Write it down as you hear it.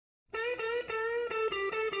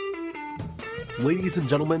Ladies and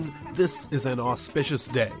gentlemen, this is an auspicious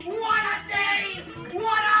day. What a day!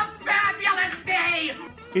 What a fabulous day!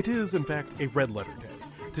 It is, in fact, a red letter day.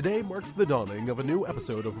 Today marks the dawning of a new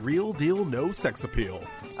episode of Real Deal No Sex Appeal.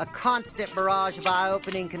 A constant barrage of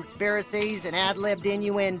eye-opening conspiracies and ad-libbed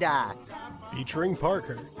innuendo. Featuring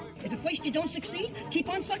Parker. If at first you don't succeed, keep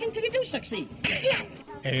on sucking till you do succeed.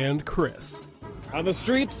 And Chris. On the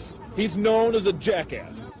streets, he's known as a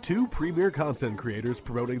jackass. Two premier content creators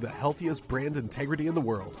promoting the healthiest brand integrity in the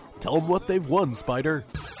world. Tell them what they've won, Spider.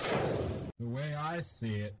 The way I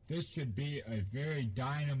see it, this should be a very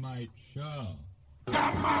dynamite show.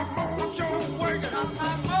 Welcome, ladies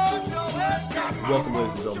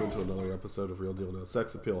and gentlemen, to another episode of Real Deal No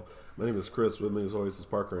Sex Appeal. My name is Chris. With me, as always, is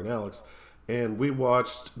Parker and Alex. And we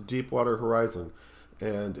watched Deepwater Horizon.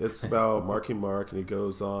 And it's about Marky Mark, and he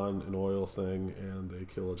goes on an oil thing, and they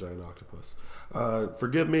kill a giant octopus.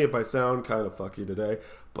 Forgive me if I sound kind of fucky today,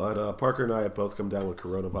 but Parker and I have both come down with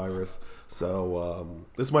coronavirus, so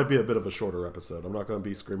this might be a bit of a shorter episode. I'm not going to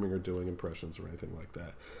be screaming or doing impressions or anything like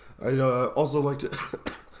that. I'd also like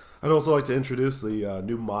to introduce the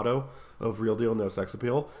new motto of Real Deal No Sex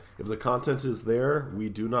Appeal. If the content is there, we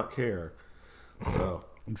do not care. So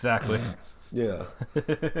exactly. Yeah.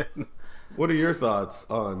 What are your thoughts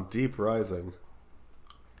on Deep Rising?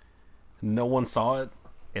 No one saw it,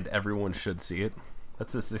 and everyone should see it.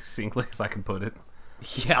 That's as succinctly as I can put it.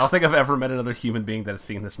 Yeah. I don't think I've ever met another human being that has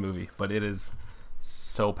seen this movie, but it is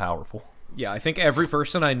so powerful. Yeah, I think every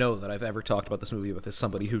person I know that I've ever talked about this movie with is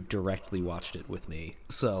somebody who directly watched it with me.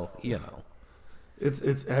 So, you know.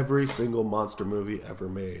 It's every single monster movie ever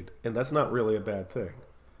made, and that's not really a bad thing.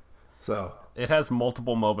 So it has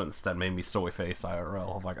multiple moments that made me soy face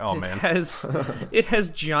IRL. I'm like, oh man. It has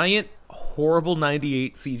giant, horrible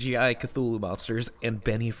 98 CGI Cthulhu monsters and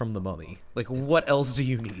Benny from the Mummy. Like, what else do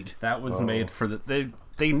you need? That was made for they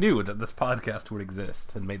knew that this podcast would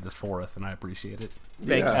exist and made this for us, and I appreciate it.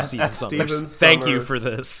 Thank you, Steven Summers. Thank you for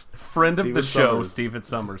this. Friend of the show, Steven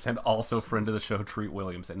Summers, and also friend of the show, Treat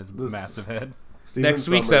Williams, and his massive head. Next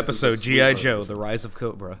week's episode, G.I. Joe, The Rise of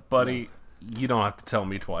Cobra. Buddy, you don't have to tell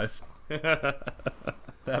me twice.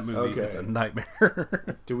 That movie is a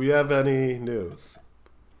nightmare. Do we have any news?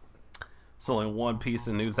 There's only one piece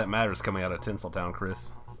of news that matters coming out of Tinseltown,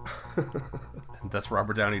 Chris. And that's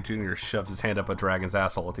Robert Downey Jr. shoves his hand up a dragon's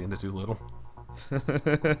asshole at the end of Doolittle.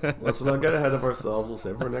 Let's not get ahead of ourselves. We'll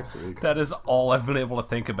save it for next week. That is all I've been able to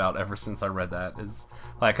think about ever since I read that. Is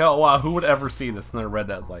like, oh wow, who would ever see this? And then I read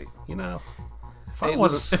that, it's like, you know,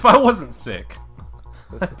 if I wasn't sick.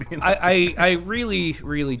 I really,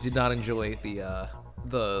 really did not enjoy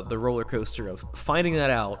the roller coaster of finding that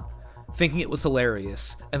out, thinking it was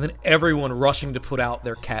hilarious, and then everyone rushing to put out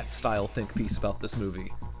their cat-style think piece about this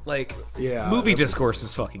movie. Like, movie discourse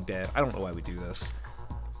is fucking dead. I don't know why we do this.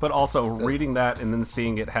 But also, reading that and then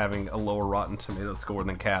seeing it having a lower Rotten Tomato score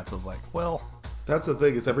than Cats, I was like, well... That's the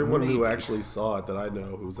thing, is everyone who actually saw it that I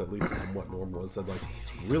know, who's at least somewhat normal, said, like,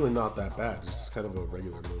 it's really not that bad. It's just kind of a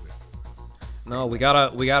regular movie. No, we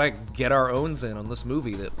gotta get our owns in on this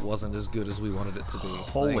movie that wasn't as good as we wanted it to be.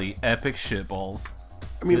 Holy epic shitballs!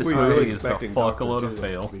 I mean, this we're movie really is a expecting fuckload of to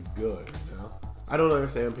fail. be good, you know? I don't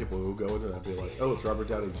understand people who go into that and be like, "Oh, it's Robert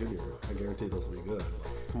Downey Jr. I guarantee those will be good."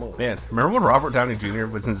 Like, come on, man! Remember when Robert Downey Jr.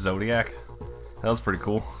 was in Zodiac? That was pretty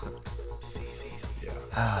cool.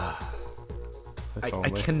 Yeah.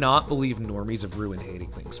 I cannot believe normies have ruined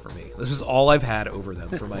hating things for me. This is all I've had over them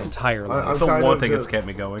for my entire life. The one thing that's kept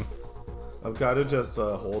me going. I'm kind of just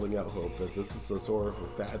holding out hope that this is a sort of a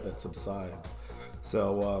fad that subsides.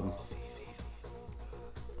 So,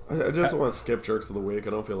 I just want to skip Jerks of the Week. I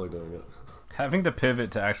don't feel like doing it. Having to pivot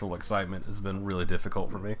to actual excitement has been really difficult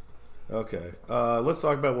for me. Okay, let's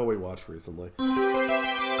talk about what we watched recently.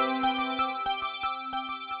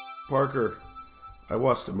 Parker, I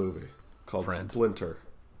watched a movie called Splinter.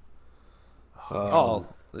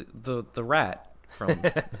 The rat from...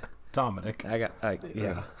 Dominic. I got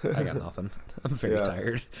nothing. I'm very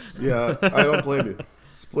tired. Yeah, I don't blame you.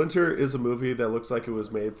 Splinter is a movie that looks like it was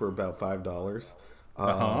made for about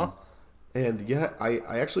 $5. And yeah, I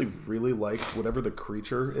actually really like whatever the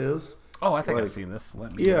creature is. Oh, I think I've seen this.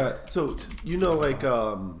 So you know, like,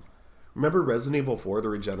 remember Resident Evil 4, the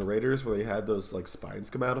Regenerators, where they had those like spines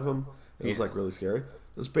come out of them? It was like really scary.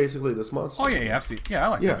 It's basically this monster. Oh yeah, I've seen. Yeah, I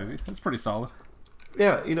like that movie. It's pretty solid.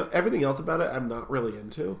 Yeah, you know, everything else about it I'm not really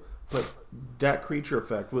into. But that creature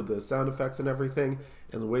effect with the sound effects and everything,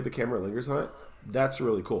 and the way the camera lingers on it, that's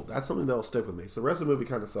really cool. That's something that'll stick with me. So the rest of the movie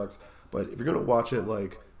kind of sucks, but if you're gonna watch it,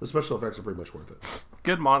 like, the special effects are pretty much worth it.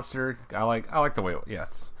 Good monster. I like the way.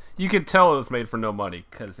 You could tell it was made for no money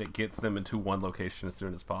because it gets them into one location as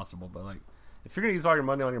soon as possible. But like, if you're gonna use all your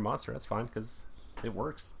money on your monster, that's fine because it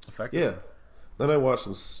works. It's effective. Yeah. Then I watched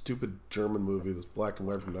some stupid German movie, this black and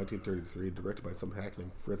white from 1933, directed by some hack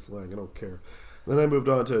named Fritz Lang. I don't care. Then I moved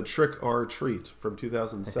on to Trick or Treat from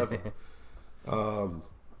 2007.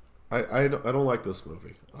 I don't like this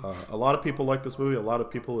movie. A lot of people like this movie. A lot of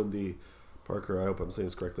people in the, Parker, I hope I'm saying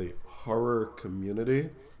this correctly, horror community,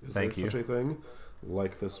 is there such a thing,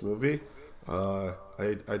 like this movie. I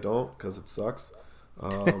don't, because it sucks.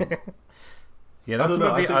 Yeah, that's a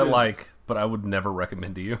movie I like, but I would never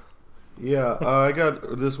recommend to you. Yeah, I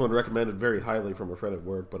got this one recommended very highly from a friend at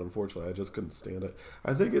work, but unfortunately I just couldn't stand it.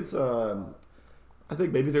 I think it's, I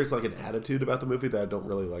think maybe there's like an attitude about the movie that I don't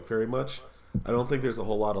really like very much. I don't think there's a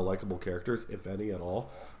whole lot of likable characters, if any at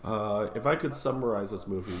all. If I could summarize this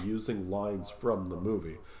movie using lines from the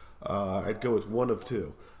movie, I'd go with one of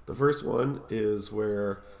two. The first one is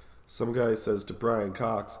where some guy says to Brian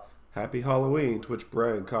Cox, "Happy Halloween," to which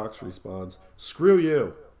Brian Cox responds, "Screw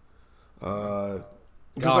you."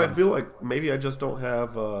 Because I feel like maybe I just don't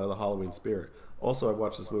have the Halloween spirit. Also, I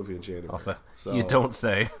watched this movie in January. Also, you don't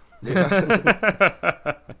say.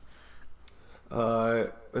 Yeah.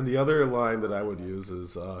 And the other line that I would use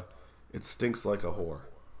is, "It stinks like a whore."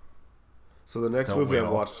 So the next movie I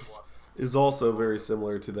watched is also very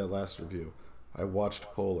similar to that last review. I watched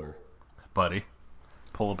Polar. Buddy,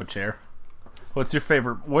 pull up a chair. What's your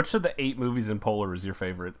favorite? Which of the 8 movies in Polar is your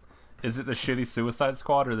favorite? Is it the shitty Suicide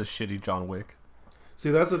Squad or the shitty John Wick? See,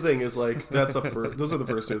 that's the thing, is like, those are the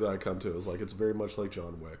first two that I come to, is like, it's very much like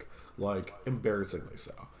John Wick. Like, embarrassingly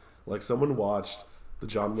so. Like, someone watched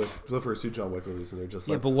the first 2 John Wick movies, and they're just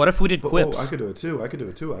like... Yeah, but what if we did quips? Oh, I could do it too, I could do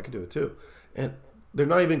it too, I could do it too. And they're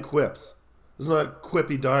not even quips. This is not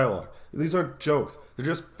quippy dialogue. These aren't jokes. They're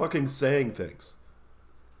just fucking saying things.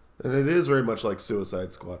 And it is very much like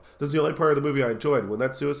Suicide Squad. This is the only part of the movie I enjoyed. When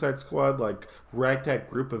that Suicide Squad, like, ragtag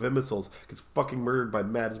group of imbeciles gets fucking murdered by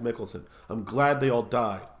Mads Mikkelsen. I'm glad they all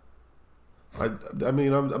died. I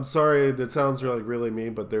mean, I'm sorry, that sounds really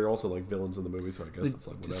mean, but they're also, like, villains in the movie, so I guess it's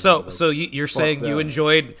like whatever. So you're saying you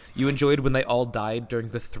enjoyed when they all died during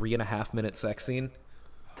the 3.5-minute sex scene?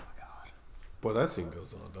 Boy, that scene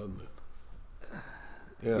goes on, doesn't it?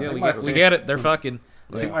 Yeah, we get it. They're fucking...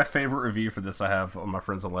 I think my favorite review for this I have on my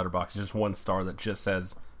friends on Letterboxd is just 1 star that just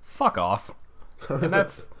says "fuck off," and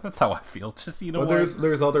that's how I feel. Just But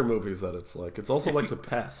there's other movies that it's like. It's also like The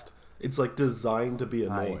Pest. It's like designed to be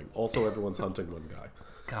annoying. Also, everyone's hunting one guy.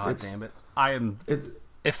 God damn it!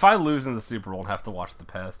 If I lose in the Super Bowl and have to watch The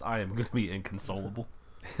Pest, I am going to be inconsolable.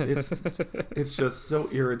 It's just so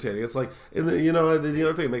irritating. It's like, and the other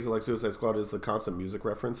thing that makes it like Suicide Squad is the constant music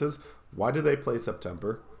references. Why do they play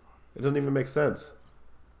September? It doesn't even make sense.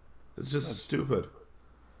 It's just stupid.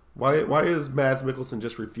 Why is Mads Mikkelsen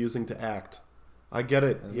just refusing to act? I get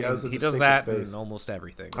it. He has a does that face. in almost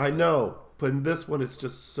everything. I know, but in this one, it's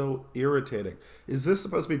just so irritating. Is this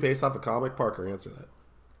supposed to be based off a comic? Parker, answer that.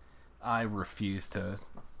 I refuse to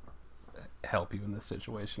help you in this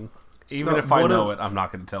situation. Even if I know it, I'm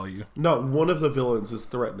not going to tell you. Not one of the villains is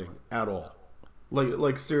threatening at all.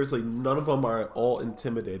 Like seriously, none of them are at all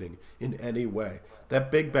intimidating in any way. That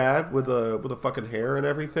big bad with the fucking hair and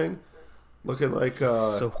everything, looking like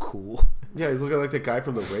so cool. Yeah, he's looking like the guy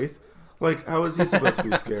from The Wraith. Like, how is he supposed to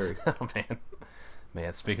be scary? Oh,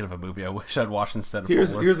 man. Speaking of a movie, I wish I'd watched instead of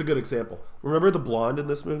Polar. Here's a good example. Remember the blonde in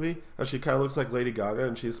this movie? How she kind of looks like Lady Gaga,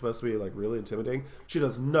 and she's supposed to be like really intimidating. She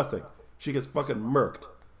does nothing. She gets fucking murked.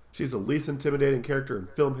 She's the least intimidating character in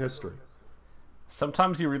film history.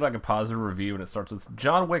 Sometimes you read like a positive review and it starts with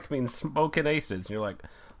 "John Wick means smoking aces," and you're like,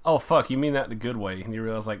 "Oh fuck, you mean that in a good way?" And you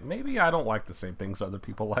realize like maybe I don't like the same things other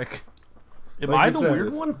people like. Am I the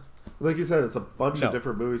weird one? Like you said, it's a bunch of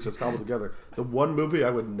different movies just cobbled together. The one movie I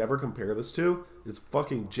would never compare this to is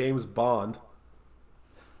fucking James Bond.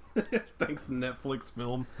 Thanks, Netflix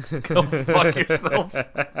film. Go fuck yourselves.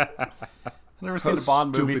 I've never seen a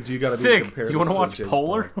Bond movie. You gotta Sick. Be to You want to watch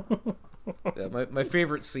Polar? Yeah, my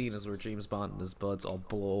favorite scene is where James Bond and his buds all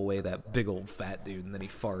blow away that big old fat dude, and then he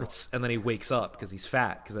farts, and then he wakes up because he's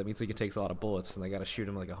fat, because that means he takes a lot of bullets, and they gotta shoot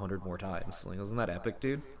him like 100 more times. Like, isn't that epic,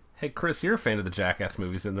 dude? Hey, Chris, you're a fan of the Jackass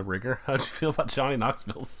movies in The Ringer. How'd you feel about Johnny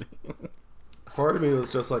Knoxville's scene? Part of me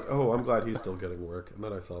was just like, oh, I'm glad he's still getting work. And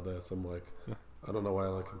then I saw this. I'm like, I don't know why I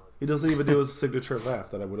like him. He doesn't even do his signature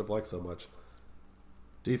laugh that I would have liked so much.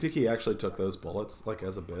 Do you think he actually took those bullets, like,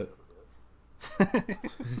 as a bit?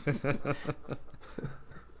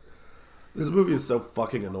 This movie is so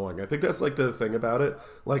fucking annoying. I think that's, like, the thing about it.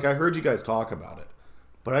 Like, I heard you guys talk about it,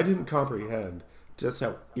 but I didn't comprehend just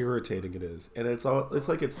how irritating it is. And it's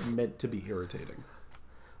like it's meant to be irritating.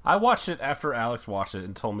 I watched it after Alex watched it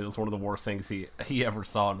and told me it was one of the worst things he ever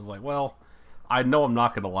saw, and was like, well, I know I'm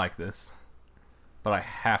not going to like this. but I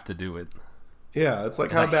have to do it. Yeah, it's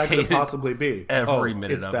like, And how I bad could it hate it possibly be? every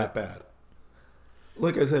minute it's of that it. bad.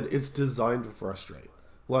 Like I said, it's designed to frustrate.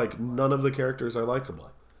 Like, none of the characters are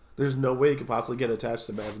likable. There's no way you could possibly get attached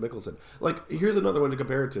to Mads Mikkelsen. Like, here's another one to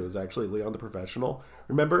compare it to, is actually Leon the Professional.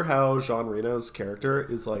 Remember how Jean Reno's character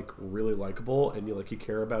is, like, really likable, and you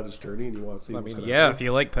care about his journey, and you want to see what's gonna happen? if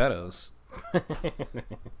you like pedos.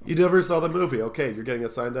 You never saw the movie. Okay, you're getting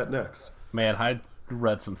assigned that next. Man, I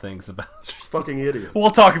read some things about you. Fucking idiot. We'll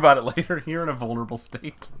talk about it later. You're in a vulnerable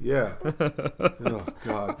state. Yeah. Oh,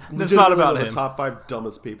 God. It's not about one of him. the top 5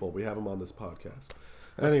 dumbest people. We have him on this podcast.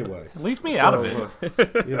 Anyway. Leave me out of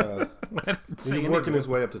it. Yeah. I didn't He's say working anything. his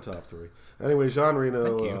way up to top 3. Anyway, Jean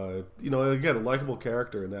Reno, Thank again, a likable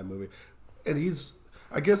character in that movie. And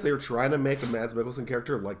I guess they were trying to make a Mads Mikkelsen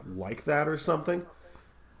character like that or something.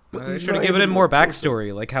 But They he's should have not given even him more close to-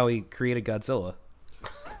 backstory, like how he created Godzilla.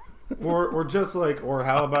 Or just or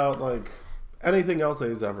how about anything else that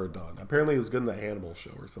he's ever done? Apparently he was good in the Hannibal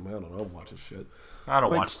show or something. I don't know. Watch his shit. I don't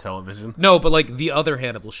Like- watch television. No, but like the other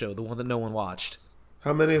Hannibal show, the one that no one watched.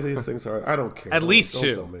 How many of these things are? I don't care. At least don't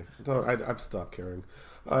 2. Tell me. I've stopped caring.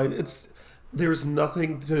 There's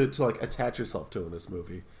nothing to attach yourself to in this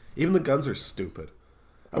movie. Even the guns are stupid.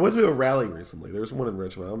 I went to a rally recently. There was one in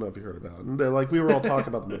Richmond. I don't know if you heard about it. And we were all talking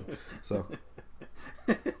about the movie. So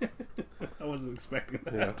I wasn't expecting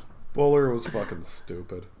that. yeah, Bowler was fucking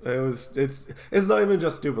stupid. It's not even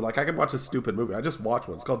just stupid. Like, I can watch a stupid movie. I just watched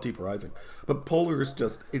one. It's called Deep Rising. But Polar is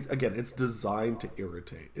just it's designed to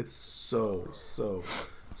irritate. It's so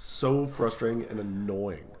frustrating and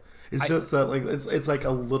annoying. It's just that it's like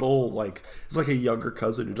a little it's like a younger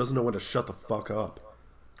cousin who doesn't know when to shut the fuck up.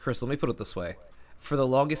 Chris, let me put it this way. For the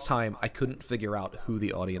longest time, I couldn't figure out who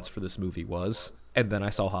the audience for this movie was, and then I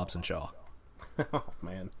saw Hobbs and Shaw. Oh,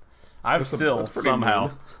 man. I've still That's pretty somehow,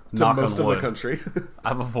 mean to knock most on of wood, the country.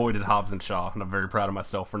 I've avoided Hobbs and Shaw, and I'm very proud of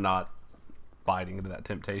myself for not biting into that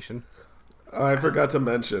temptation. I forgot to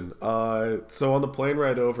mention. So on the plane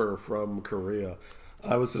ride over from Korea,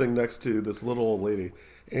 I was sitting next to this little old lady,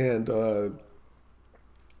 and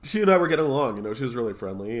she and I were getting along. She was really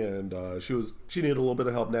friendly, and she needed a little bit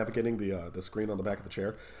of help navigating the screen on the back of the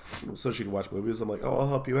chair, so she could watch movies. I'm like, oh, I'll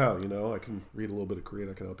help you out. I can read a little bit of Korean.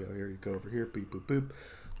 I can help you out here. You go over here. Beep boop boop.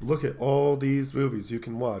 Look at all these movies you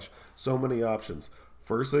can watch. So many options.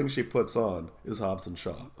 First thing she puts on is Hobbs and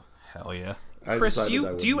Shaw. Hell yeah. I Chris, decided I do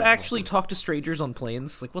wouldn't you help actually her. talk to strangers on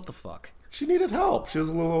planes? Like, what the fuck? She needed help. She was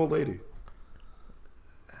a little old lady.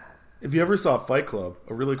 If you ever saw Fight Club,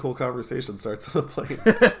 a really cool conversation starts on a plane.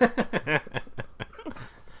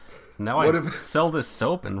 Now What I if- sell this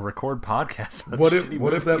soap and record podcasts. about What if shitty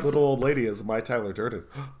that movies. little old lady is my Tyler Durden?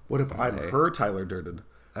 What if I'm her Tyler Durden?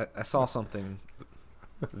 I saw something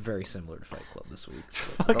very similar to Fight Club this week.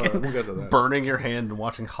 Fucking we'll get to that. burning your hand and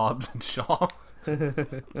watching Hobbs and Shaw?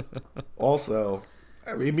 Also,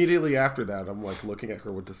 immediately after that, I'm looking at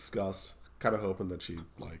her with disgust, kind of hoping that she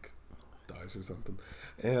dies or something.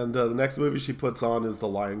 And the next movie she puts on is The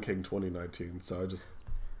Lion King 2019. So I just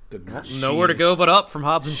didn't. Nowhere to go but up from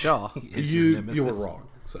Hobbs and Shaw. It's your You nemesis. were wrong.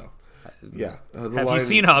 So yeah, Have you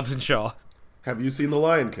seen Hobbs and Shaw? Have you seen The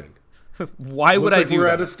Lion King? Why would Looks I like do we're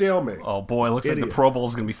that? at a stalemate. Oh boy, looks like Idiot. the Pro Bowl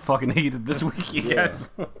is going to be fucking heated this week, you Yeah. guys.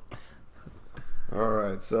 All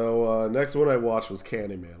right, so next one I watched was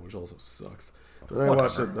Candyman, which also sucks. Then I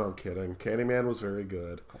watched it. No, I'm kidding. Candyman was very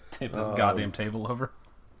good. Tip this goddamn table over.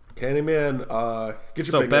 Candyman, get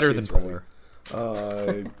your So bingo better than sheets ready.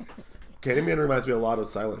 Polar. Candyman reminds me a lot of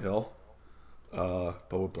Silent Hill,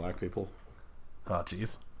 but with black people. Oh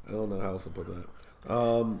jeez. I don't know how else to put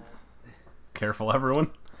that. Careful,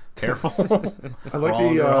 everyone. Careful. I like We're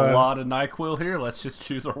all the. under a lot of NyQuil here. Let's just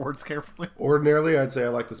choose our words carefully. Ordinarily, I'd say I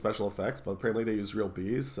like the special effects, but apparently they use real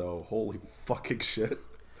bees, so holy fucking shit.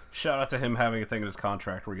 Shout out to him having a thing in his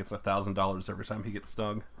contract where he gets $1,000 every time he gets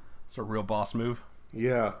stung. It's a real boss move.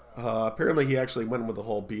 Yeah, apparently he actually went with the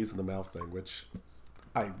whole bees in the mouth thing, which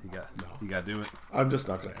You gotta do it. I'm just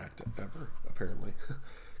not going to act it ever, apparently,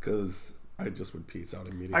 because I just would peace out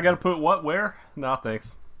immediately. I gotta put what where? No,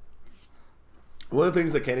 thanks. One of the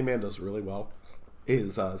things that Candyman does really well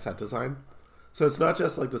is set design. So it's not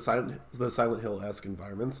just like the Silent Hill-esque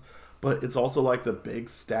environments, but it's also like the big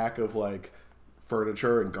stack of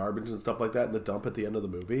furniture and garbage and stuff like that in the dump at the end of the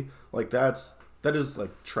movie. That is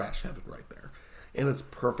trash heaven right there, and it's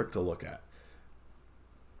perfect to look at.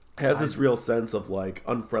 It has this real sense of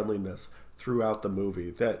unfriendliness throughout the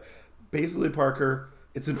movie. That basically, Parker,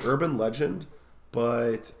 it's an urban legend,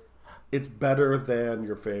 but it's better than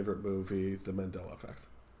your favorite movie, The Mandela Effect.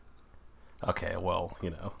 Okay, well,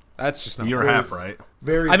 That's just not. you're Very half s- right.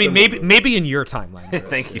 Very. I mean, similar maybe movies. maybe in your timeline. Chris.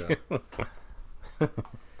 Thank you.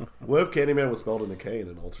 What if Candyman was spelled in a K in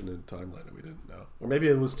an alternate timeline and we didn't know? Or maybe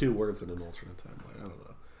it was 2 words in an alternate timeline. I don't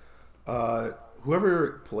know.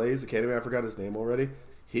 Whoever plays the Candyman, I forgot his name already,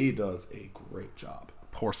 he does a great job.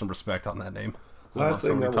 Pour some respect on that name. I Last love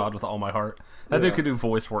thing Tony that Todd with all my heart. That dude could do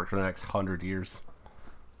voice work for the next 100 years.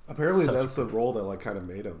 Apparently that's the role that kind of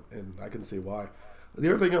made him, and I can see why.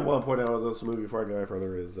 The other thing I want to point out with this movie before I go any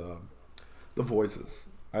further is the voices.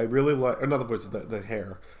 I really like, or not the voices, the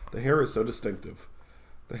hair. The hair is so distinctive.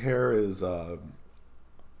 The hair is so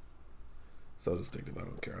distinctive. I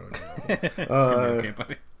don't care. It's gonna be okay,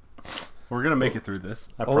 buddy. We're gonna make it through this.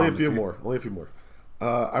 Only a few more.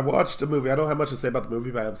 I watched a movie. I don't have much to say about the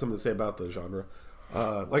movie, but I have something to say about the genre.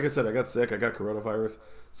 Like I said, I got sick. I got coronavirus.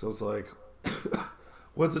 So it's like,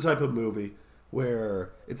 what's the type of movie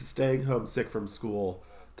where it's a staying home sick from school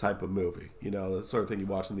type of movie? You know, the sort of thing you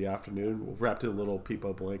watch in the afternoon, wrapped in a little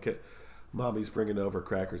peepo blanket. Mommy's bringing over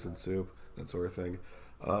crackers and soup, that sort of thing.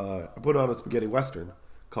 I put on a spaghetti western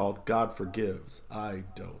called God Forgives, I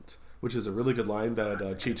Don't, which is a really good line that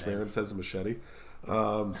Cheech Marin says in Machete.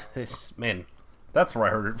 Man, that's where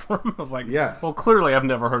I heard it from. I was like, yes. Well, clearly I've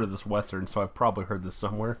never heard of this Western, so I've probably heard this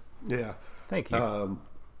somewhere. Yeah. Thank you.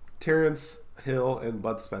 Terrence Hill and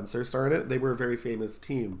Bud Spencer star in it. They were a very famous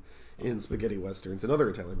team in spaghetti westerns and other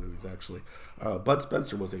Italian movies, actually. Bud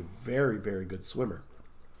Spencer was a very, very good swimmer.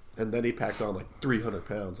 And then he packed on like 300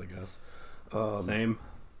 pounds, I guess. Same.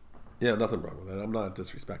 Yeah, nothing wrong with that. I'm not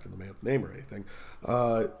disrespecting the man's name or anything.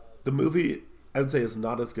 The movie, I would say, is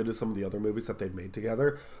not as good as some of the other movies that they've made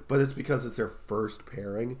together, but it's because it's their first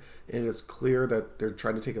pairing, and it's clear that they're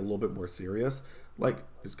trying to take it a little bit more serious. Like,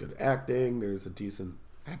 there's good acting, there's a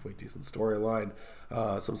halfway decent storyline,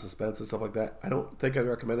 some suspense and stuff like that. I don't think I'd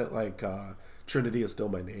recommend it like Trinity Is Still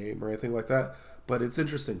My Name or anything like that, but it's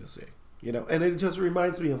interesting to see. You know, and it just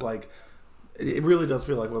reminds me of like, it really does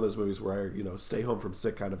feel like one of those movies where I, stay home from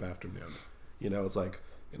sick kind of afternoon. You know, it's like,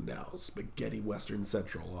 and now Spaghetti Western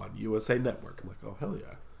Central on USA Network. I'm like, oh, hell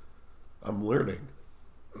yeah. I'm learning.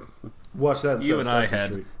 Watch that. You and I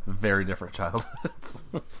had very different childhoods.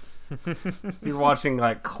 You're watching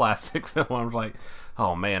like classic film. I'm like,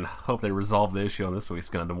 oh man, hope they resolve the issue on this week's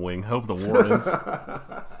Gundam Wing. Hope the war ends.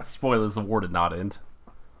 Spoilers, the war did not end.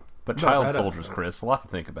 But child soldiers, Chris, a lot to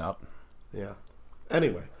think about. Yeah.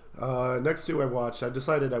 Anyway, next 2 I watched, I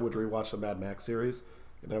decided I would rewatch the Mad Max series,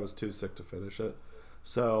 and I was too sick to finish it.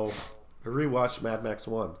 So I rewatched Mad Max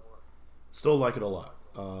 1. Still like it a lot.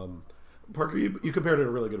 Parker, you compared it in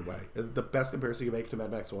a really good way. The best comparison you can make to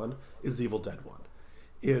Mad Max 1 is Evil Dead 1.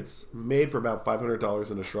 It's made for about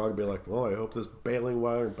 $500 in a shrug. Be like, well, I hope this baling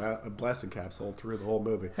wire and blasting caps hold through the whole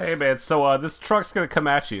movie. Hey man, so this truck's gonna come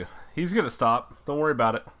at you. He's gonna stop. Don't worry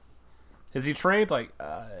about it. Is he trained? Like,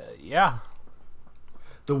 yeah.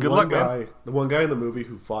 The one guy in the movie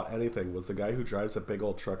who fought anything was the guy who drives a big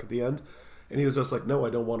old truck at the end. And he was just like, no, I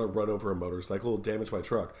don't want to run over a motorcycle. It'll damage my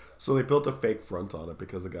truck. So they built a fake front on it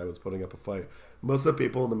because the guy was putting up a fight. Most of the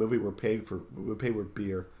people in the movie would pay with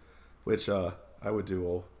beer, which I would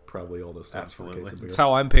do probably all those things. Absolutely. For a case of beer. That's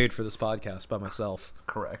how I'm paid for this podcast, by myself.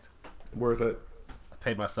 Correct. Worth it. I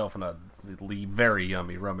paid myself in a very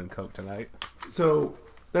yummy rum and coke tonight. So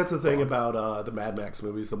that's the thing about the Mad Max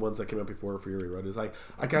movies, the ones that came out before Fury Road, is I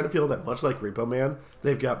kind of feel that much like Repo Man,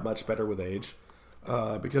 they've got much better with age.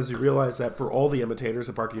 Because you realize that for all the imitators,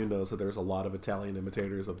 and Parker, you knows that there's a lot of Italian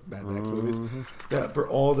imitators of Mad Max movies. That for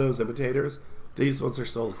all those imitators, these ones are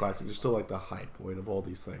still classic. They're still like the high point of all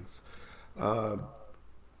these things.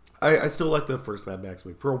 I still like the first Mad Max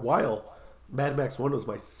movie. For a while, Mad Max 1 was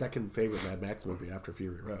my second favorite Mad Max movie after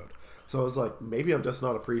Fury Road. So I was like, maybe I'm just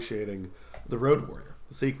not appreciating The Road Warrior,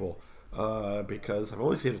 the sequel, because I've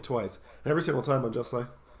only seen it twice. And every single time I'm just like,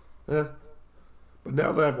 eh. But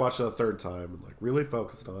now that I've watched it a third time and like really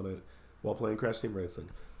focused on it while playing Crash Team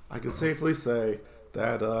Racing, I can safely say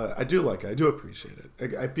that I do like it. I do appreciate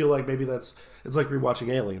it. I feel like maybe it's like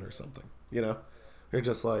rewatching Alien or something, you know? You're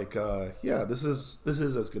just like, yeah, this is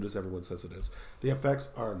as good as everyone says it is. The effects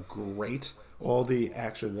are great. All the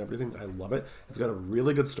action and everything, I love it. It's got a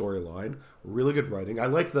really good storyline, really good writing. I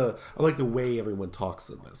like the way everyone talks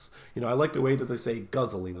in this. You know, I like the way that they say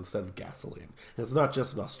guzzling instead of gasoline. And it's not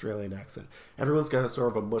just an Australian accent. Everyone's got a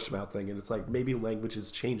sort of a mushmouth thing, and it's like maybe language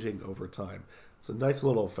is changing over time. It's a nice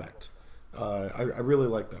little effect. I really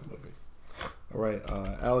like that movie. All right,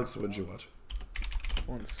 Alex, what did you watch?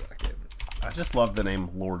 1 second. I just love the name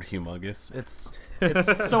Lord Humongous.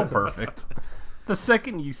 It's so perfect. The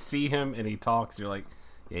second you see him and he talks, you're like,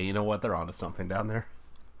 yeah, you know what? They're onto something down there.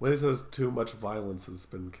 When there's too much violence has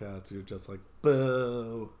been cast, you're just like,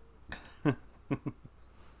 boo.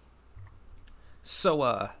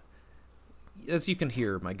 So, as you can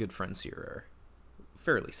hear, my good friends here are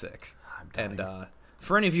fairly sick. I'm dying. And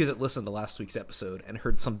for any of you that listened to last week's episode and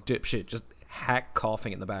heard some dipshit just hack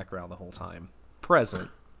coughing in the background the whole time, present.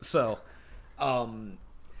 So,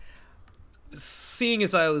 seeing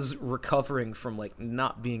as I was recovering from like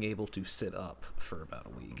not being able to sit up for about a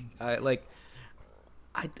week,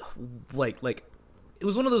 it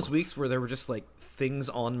was one of those weeks where there were just like things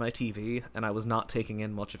on my TV and I was not taking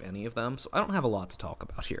in much of any of them. So I don't have a lot to talk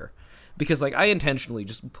about here because like I intentionally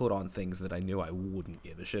just put on things that I knew I wouldn't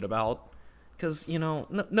give a shit about. Because, you know,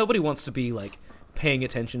 nobody wants to be, like, paying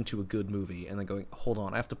attention to a good movie and then going, hold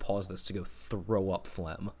on, I have to pause this to go throw up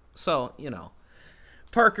phlegm. So, you know.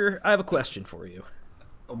 Parker, I have a question for you.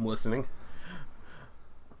 I'm listening.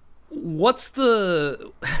 What's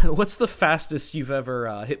the fastest you've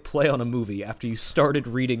ever hit play on a movie after you started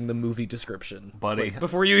reading the movie description? Buddy. Like,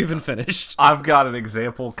 before you even finished? I've got an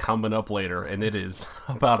example coming up later, and it is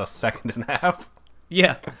about a second and a half.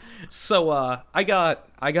 Yeah. So I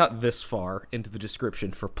got this far into the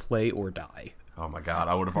description for Play or Die. Oh my god,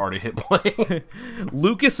 I would have already hit play.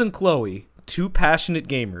 Lucas and Chloe, two passionate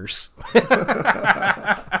gamers.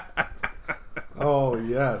 Oh,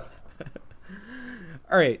 yes.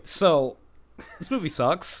 All right, so this movie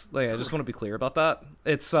sucks. Like, I just want to be clear about that.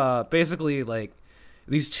 It's basically like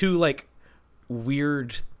these two like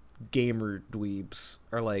weird gamer dweebs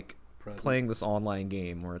are like playing this online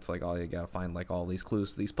game where it's like, oh, you gotta find like all these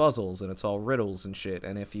clues to these puzzles, and it's all riddles and shit.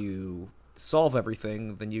 And if you solve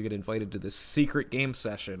everything, then you get invited to this secret game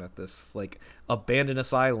session at this like abandoned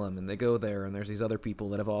asylum, and they go there, and there's these other people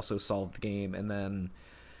that have also solved the game, and then,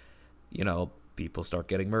 you know, people start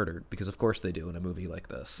getting murdered because of course they do in a movie like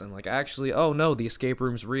this. And like, actually, oh no, the escape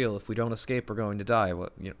room's real. If we don't escape, we're going to die.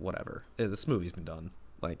 Whatever. This movie's been done.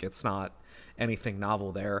 Like, it's not anything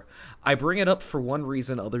novel there. I bring it up for one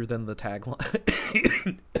reason other than the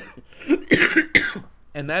tagline.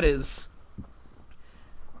 And that is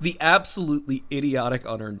the absolutely idiotic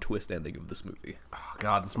unearned twist ending of this movie. Oh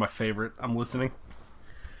god, this is my favorite. I'm listening.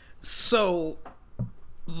 So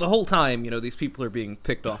the whole time, you know, these people are being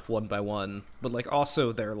picked off one by one, but like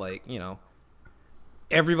also they're like, you know,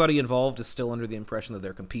 everybody involved is still under the impression that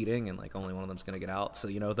they're competing and like only one of them's gonna get out. So,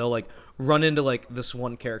 you know, they'll like run into like this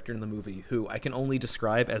one character in the movie who I can only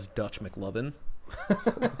describe as Dutch McLovin.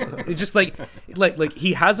 It's just like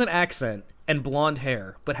he has an accent and blonde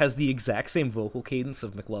hair, but has the exact same vocal cadence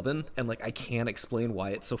of McLovin, and like I can't explain why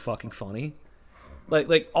it's so fucking funny.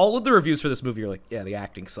 Like all of the reviews for this movie are like, yeah, the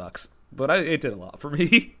acting sucks, but it did a lot for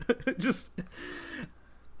me. Just.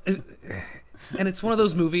 And it's one of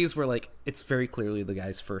those movies where, like, it's very clearly the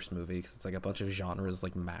guy's first movie because it's, like, a bunch of genres,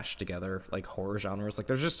 like, mashed together, like, horror genres. Like,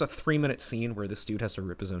 there's just a 3-minute scene where this dude has to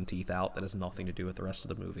rip his own teeth out that has nothing to do with the rest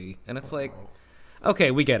of the movie. And it's like,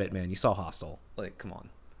 okay, we get it, man. You saw Hostel. Like, come on.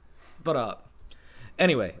 But,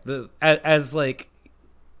 anyway, as like,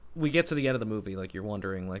 we get to the end of the movie, like, you're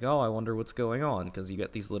wondering, like, oh, I wonder what's going on, because you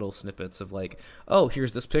get these little snippets of, like, oh,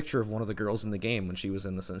 here's this picture of one of the girls in the game when she was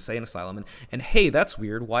in this insane asylum, and hey, that's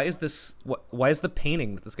weird, why is the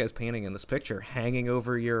painting that this guy's painting in this picture hanging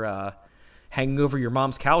over your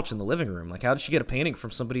mom's couch in the living room? Like, how did she get a painting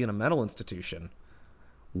from somebody in a mental institution?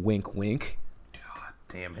 Wink, wink. God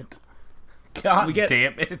damn it. God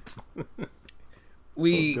damn it.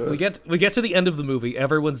 We get to the end of the movie.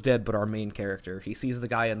 Everyone's dead but our main character. He sees the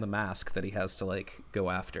guy in the mask that he has to like go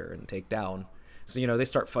after and take down. So, you know, they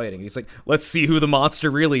start fighting. He's like, let's see who the monster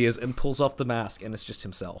really is, and pulls off the mask, and it's just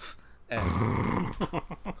himself. And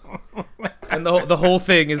the whole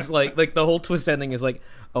thing is like the whole twist ending is like,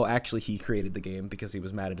 oh, actually he created the game because he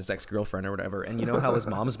was mad at his ex-girlfriend or whatever. And you know how his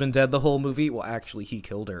mom's been dead the whole movie? Well, actually he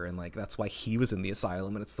killed her, and like that's why he was in the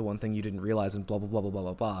asylum, and it's the one thing you didn't realize, and blah blah blah blah blah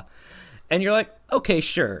blah blah. And you're like, okay,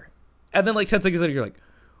 sure. And then like 10 seconds later you're like,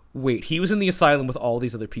 wait, he was in the asylum with all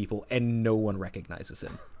these other people and no one recognizes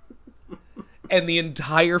him. And the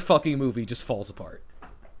entire fucking movie just falls apart.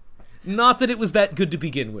 Not that it was that good to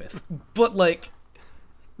begin with, but like,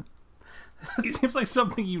 it seems like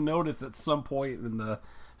something you noticed at some point in the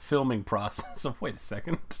filming process. So wait a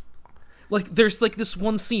second. Like, there's like this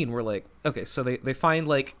one scene where like, okay, so they find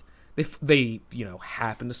like, they you know,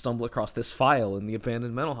 happen to stumble across this file in the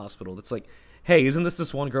abandoned mental hospital that's like, hey, isn't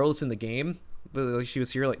this one girl that's in the game? But she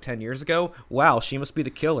was here like 10 years ago. Wow, she must be the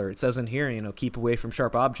killer. It says in here, you know, keep away from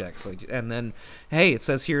sharp objects. Like, and then, hey, it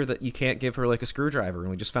says here that you can't give her like a screwdriver, and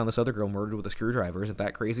we just found this other girl murdered with a screwdriver. Isn't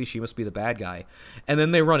that crazy? She must be the bad guy. And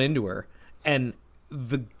then they run into her, and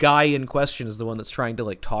the guy in question is the one that's trying to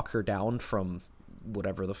like talk her down from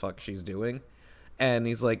whatever the fuck she's doing. And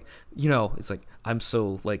he's like, you know, it's like, I'm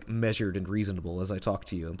so like measured and reasonable as I talk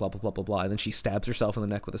to you, and blah blah blah blah blah. And then she stabs herself in the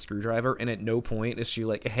neck with a screwdriver, and at no point is she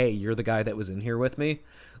like, hey, you're the guy that was in here with me.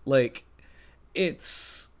 Like,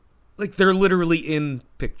 it's like they're literally in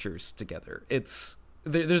pictures together.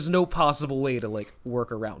 There's no possible way to like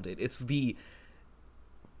work around it. It's the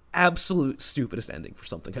absolute stupidest ending for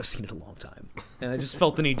something I've seen in a long time, and I just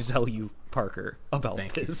felt the need to tell you, Parker, about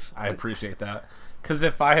this. I appreciate that, because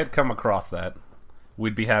if I had come across that,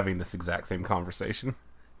 we'd be having this exact same conversation.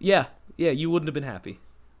 Yeah, you wouldn't have been happy.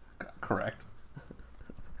 Correct.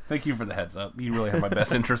 Thank you for the heads up. You really have my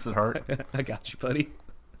best interest at heart. I got you, buddy.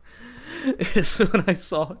 Is when I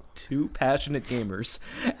saw two passionate gamers,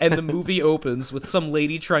 and the movie opens with some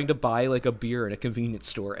lady trying to buy like a beer at a convenience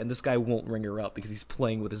store, and this guy won't ring her up because he's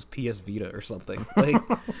playing with his PS Vita or something. Like,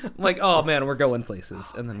 I'm like, oh man, we're going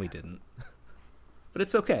places, and then we didn't. But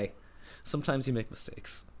it's okay. Sometimes you make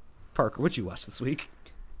mistakes. Parker, what'd you watch this week?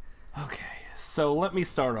 Okay, so let me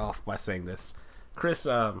start off by saying this, Chris.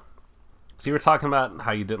 So you were talking about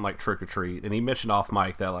how you didn't like Trick or Treat, and he mentioned off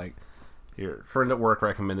mic that like your friend at work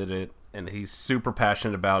recommended it. And he's super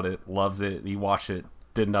passionate about it, loves it. You watch it,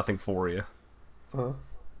 did nothing for you. Huh?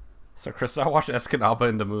 So, Chris, I watched Escanaba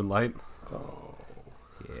into Moonlight. Oh.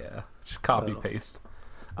 Yeah, just copy paste.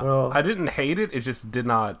 Well, I didn't hate it. It just did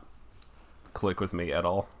not click with me at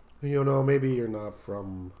all. You know, maybe you're not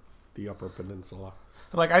from the Upper Peninsula.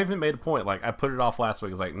 Like, I even made a point. Like, I put it off last week.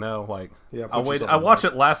 I was like, no, like, Yeah, I watched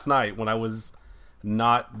it last night when I was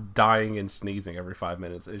not dying and sneezing every 5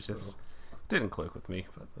 minutes. It just didn't click with me.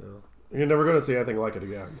 But. Yeah. You're never going to see anything like it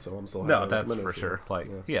again, so I'm still No, that's for sure. Like,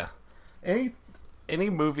 yeah. Any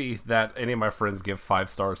movie that any of my friends give 5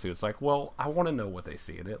 stars to, it's like, well, I want to know what they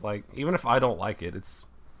see in it. Like, even if I don't like it,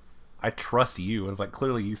 I trust you, and it's like,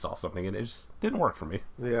 clearly you saw something, and it just didn't work for me.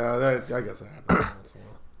 Yeah, I guess that happens once in a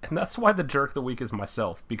while. And that's why the jerk of the week is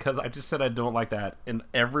myself, because I just said I don't like that, and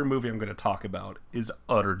every movie I'm going to talk about is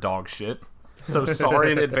utter dog shit. So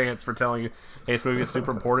sorry in advance for telling you, hey, this movie is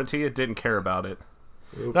super important to you. Didn't care about it.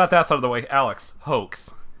 Oops. Not that side of the way. Alex,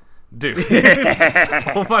 hoax. Dude.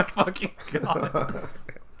 Oh my fucking god.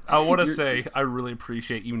 I want to say I really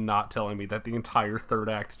appreciate you not telling me that the entire third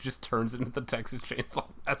act just turns into the Texas Chainsaw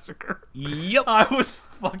Massacre. Yep. I was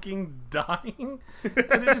fucking dying. And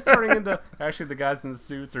it just turning into, actually the guys in the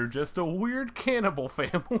suits are just a weird cannibal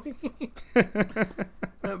family.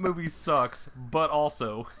 That movie sucks, but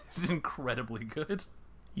also is incredibly good.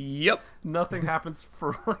 Yep. Nothing happens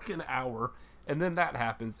for like an hour, and then that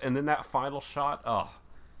happens, and then that final shot, oh,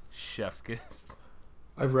 chef's kiss.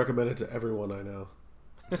 I've recommended it to everyone I know.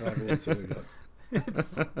 I haven't seen it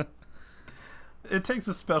yet. It takes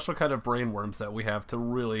a special kind of brainworms that we have to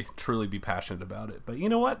really, truly be passionate about it. But you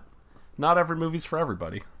know what? Not every movie's for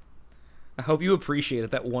everybody. I hope you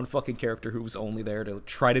appreciated that one fucking character who was only there to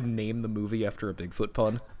try to name the movie after a Bigfoot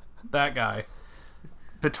pun. That guy.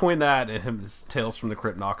 Between that and his Tales from the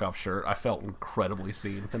Crypt knockoff shirt, I felt incredibly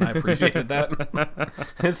seen, and I appreciated that.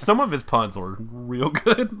 And some of his puns were real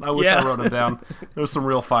good. I wish I wrote them down. There was some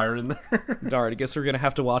real fire in there. Darn, I guess we're going to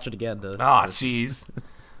have to watch it again. Jeez.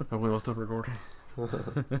 Are we almost done recording?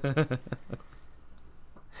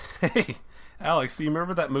 Hey, Alex, do you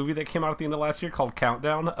remember that movie that came out at the end of last year called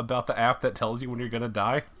Countdown, about the app that tells you when you're going to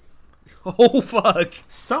die? Oh, fuck.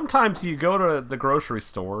 Sometimes you go to the grocery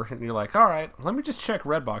store and you're like, all right, let me just check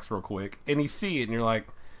Redbox real quick. And you see it and you're like,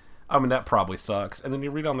 I mean, that probably sucks. And then you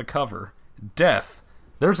read on the cover, death.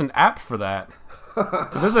 There's an app for that.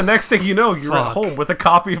 And then the next thing you know, you're at home with a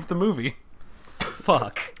copy of the movie.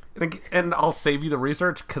 Fuck. And I'll save you the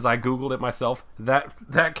research because I Googled it myself. That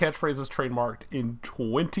catchphrase was trademarked in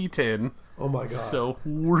 2010. Oh my god. So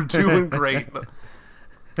we're doing great.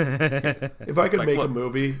 If I could make a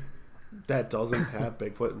movie that doesn't have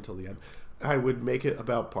Bigfoot until the end, I would make it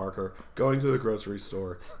about Parker going to the grocery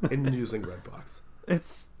store and using Redbox.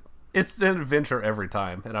 It's an adventure every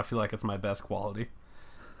time, and I feel like it's my best quality.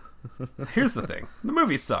 Here's the thing. The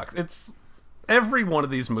movie sucks. It's every one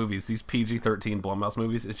of these movies, these PG-13 Blumhouse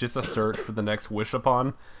movies, it's just a search for the next wish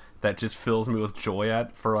upon that just fills me with joy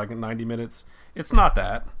for like 90 minutes. It's not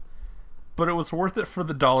that. But it was worth it for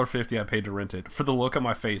the $1.50 I paid to rent it, for the look on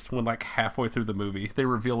my face when, like, halfway through the movie, they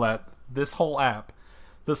reveal that this whole app,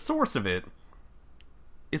 the source of it,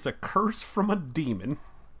 is a curse from a demon.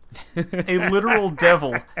 A literal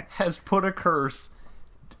devil has put a curse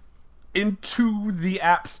into the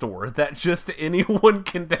App Store that just anyone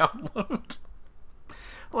can download.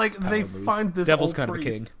 Like, they find this Devil's old kind priest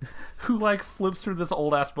of a king who, like, flips through this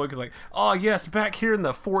old-ass book. Is like, oh, yes, back here in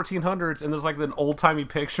the 1400s. And there's, like, an old-timey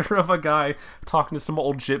picture of a guy talking to some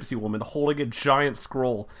old gypsy woman holding a giant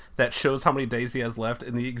scroll that shows how many days he has left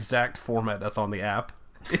in the exact format that's on the app.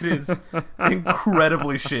 It is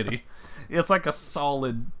incredibly shitty. It's like a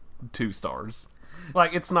solid 2 stars.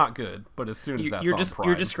 Like, it's not good, but as soon as that's on Prime...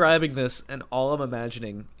 You're describing this, and all I'm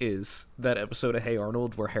imagining is that episode of Hey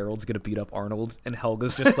Arnold where Harold's gonna beat up Arnold, and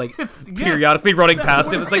Helga's just, like, periodically running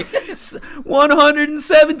past him. It's like,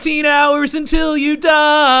 117 hours until you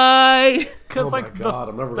die! Because, like, God,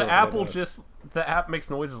 I'm never the gonna app play will that. just... The app makes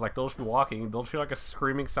noises, like, they'll just be walking, they'll hear, like, a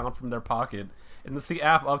screaming sound from their pocket, and it's the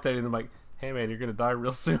app updating them, like, hey, man, you're gonna die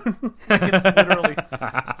real soon. Like, it's literally...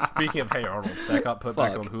 Speaking of Hey Arnold, that got put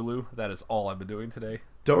back on Hulu. That is all I've been doing today.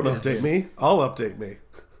 Don't update me. I'll update me.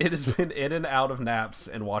 It has been in and out of naps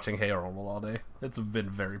and watching Hey Arnold all day. It's been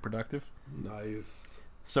very productive. Nice.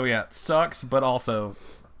 So, yeah, it sucks, but also...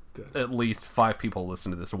 Good. At least 5 people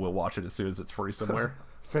listen to this and will watch it as soon as it's free somewhere.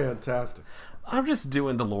 Fantastic. I'm just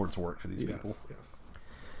doing the Lord's work for these people. Yes.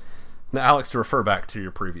 Now, Alex, to refer back to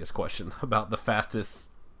your previous question about the fastest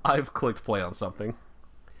I've clicked play on something.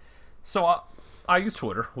 So, I use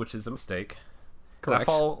Twitter, which is a mistake. And I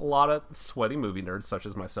follow a lot of sweaty movie nerds, such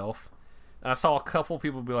as myself. And I saw a couple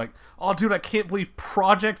people be like, oh, dude, I can't believe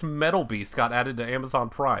Project Metal Beast got added to Amazon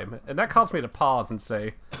Prime. And that caused me to pause and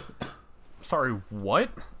say, sorry, what?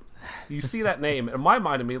 You see that name, and my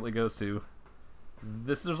mind immediately goes to,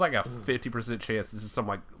 there's like a 50% chance this is some,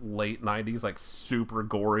 like, late 90s, like, super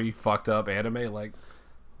gory, fucked up anime. Like,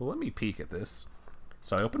 well, let me peek at this.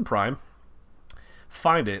 So I open Prime,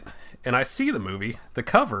 find it, and I see the movie. The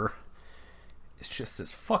cover is just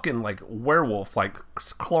this fucking, like, werewolf, like,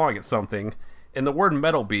 clawing at something, and the word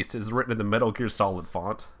Metal Beast is written in the Metal Gear Solid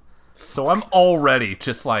font. So I'm already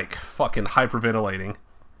just, like, fucking hyperventilating.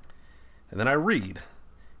 And then I read,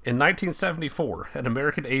 in 1974, an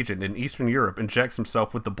American agent in Eastern Europe injects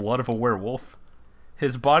himself with the blood of a werewolf.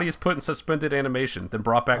 His body is put in suspended animation, then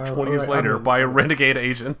brought back 20 years later by a renegade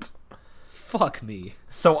agent. Fuck me.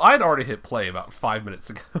 So I'd already hit play about 5 minutes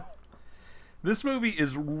ago. This movie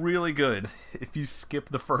is really good if you skip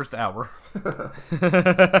the first hour.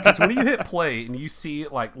 Because when you hit play and you see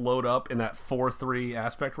it, like, load up in that 4:3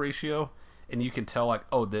 aspect ratio, and you can tell, like,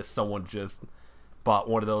 oh, someone just bought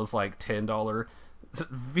one of those, like, $10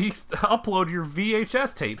 upload your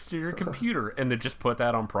VHS tapes to your computer and then just put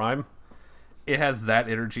that on Prime. It has that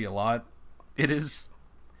energy a lot. It is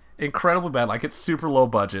incredibly bad. Like, it's super low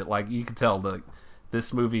budget. Like, you can tell that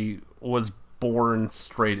this movie was born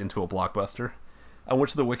straight into a blockbuster. I went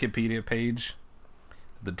to the Wikipedia page.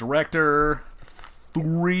 The director,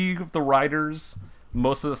 3 of the writers,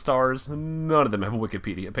 most of the stars, none of them have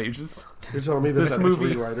Wikipedia pages. You're telling me this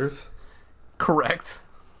movie 3 writers? Correct.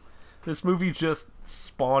 This movie just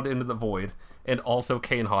spawned into the void, and also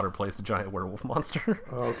Kane Hodder plays the giant werewolf monster.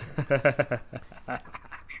 Okay.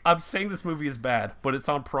 I'm saying this movie is bad, but it's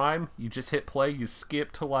on Prime. You just hit play, you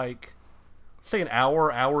skip to, like, say an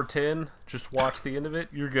hour 10, just watch the end of it.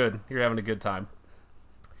 You're good. You're having a good time.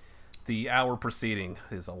 The hour preceding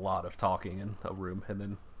is a lot of talking in a room, and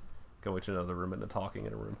then going to another room and then talking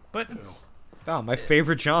in a room. But it's... Oh, my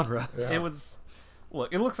favorite genre. It was...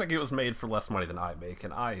 Look, it looks like it was made for less money than I make,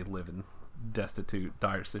 and I live in destitute,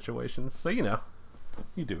 dire situations. So, you know,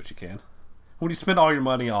 you do what you can. When you spend all your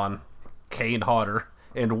money on Kane Hodder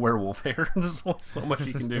and werewolf hair, there's only so much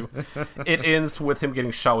you can do. It ends with him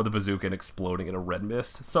getting shot with a bazooka and exploding in a red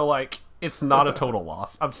mist. So, like, it's not a total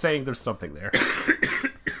loss. I'm saying there's something there.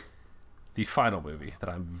 The final movie that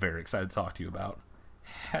I'm very excited to talk to you about.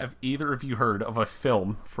 Have either of you heard of a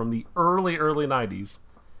film from the early 90s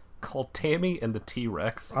called Tammy and the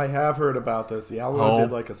T-Rex? I have heard about this. Yalo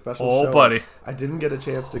did like a special show. Buddy. I didn't get a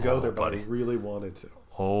chance to go there, but buddy. I really wanted to.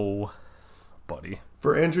 Oh, buddy.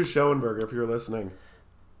 For Andrew Schoenberger, if you're listening,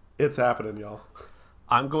 it's happening, y'all.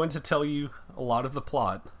 I'm going to tell you a lot of the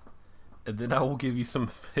plot, and then I will give you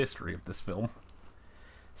some history of this film.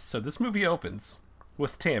 So this movie opens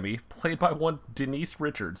with Tammy, played by one Denise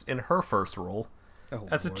Richards, in her first role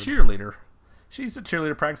as a cheerleader. She's a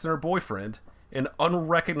cheerleader practicing her boyfriend. An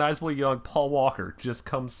unrecognizably young Paul Walker just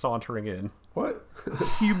comes sauntering in. What?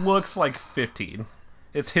 He looks like 15.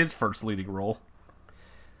 It's his first leading role.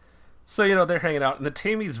 So, you know, they're hanging out, and the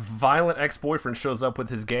Tammy's violent ex-boyfriend shows up with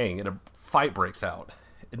his gang, and a fight breaks out.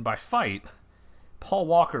 And by fight, Paul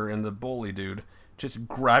Walker and the bully dude just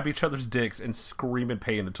grab each other's dicks and scream in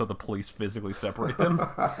pain until the police physically separate them.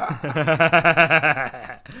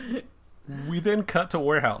 We then cut to a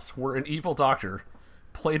warehouse where an evil doctor,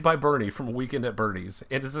 played by Bernie from Weekend at Bernie's,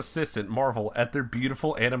 and his assistant marvel at their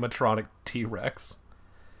beautiful animatronic T-Rex.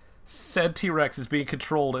 Said T-Rex is being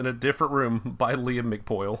controlled in a different room by Liam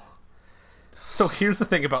McPoyle. So here's the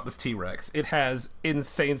thing about this T-Rex. It has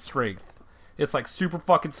insane strength. It's like super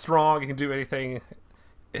fucking strong. It can do anything.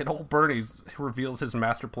 And old Bernie reveals his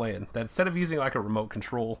master plan. That instead of using like a remote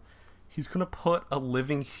control, he's going to put a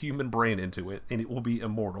living human brain into it, and it will be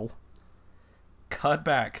immortal. Cut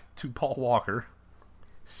back to Paul Walker,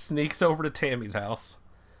 sneaks over to Tammy's house.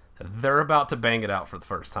 They're about to bang it out for the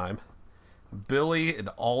first time. Billy and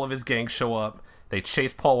all of his gang show up. They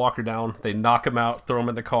chase Paul Walker down. They knock him out, throw him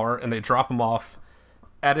in the car, and they drop him off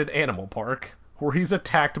at an animal park where he's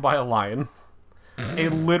attacked by a lion. A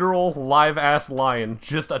literal live-ass lion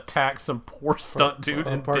just attacked some poor stunt dude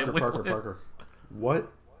and Parker.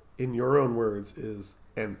 What, in your own words, is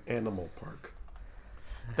an animal park?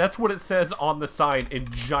 That's what it says on the sign in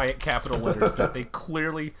giant capital letters that they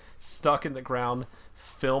clearly stuck in the ground,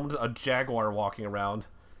 filmed a jaguar walking around,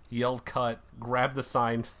 yelled cut, grabbed the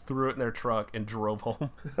sign, threw it in their truck, and drove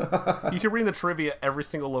home. You can read in the trivia, every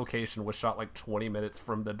single location was shot like 20 minutes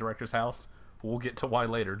from the director's house. We'll get to why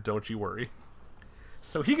later, don't you worry.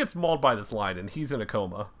 So he gets mauled by this lion, and he's in a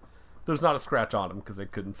coma. There's not a scratch on him because they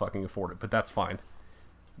couldn't fucking afford it, but that's fine.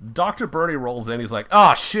 Dr. Bernie rolls in, he's like,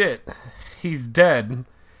 "Ah, shit, he's dead,"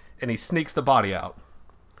 and he sneaks the body out.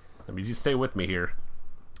 I mean, you stay with me here.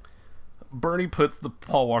 Bernie puts the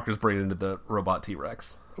Paul Walker's brain into the robot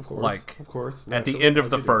T-Rex. Of course, like, of course. At the end of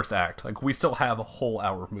the first act. Like, we still have a whole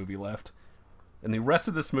hour of movie left. And the rest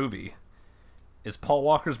of this movie is Paul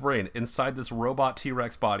Walker's brain inside this robot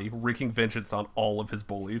T-Rex body, wreaking vengeance on all of his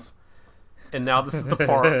bullies. And now this is the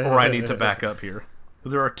part where I need to back up here.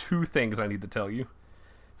 There are two things I need to tell you.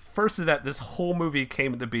 First is that this whole movie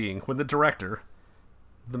came into being when the director,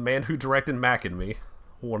 the man who directed Mac and Me,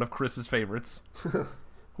 one of Chris's favorites,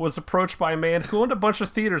 was approached by a man who owned a bunch of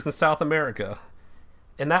theaters in South America.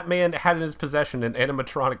 And that man had in his possession an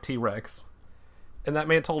animatronic T-Rex. And that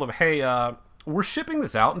man told him, "Hey, we're shipping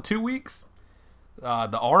this out in 2 weeks.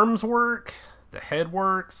 The arms work, the head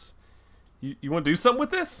works. You want to do something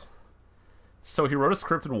with this?" So he wrote a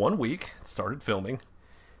script in 1 week, started filming.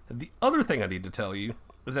 And the other thing I need to tell you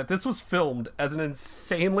is that this was filmed as an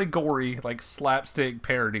insanely gory, like, slapstick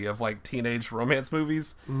parody of, like, teenage romance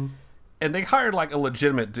movies. And they hired, like, a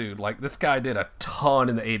legitimate dude. Like, this guy did a ton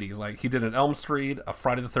in the 80s. Like, he did an Elm Street, a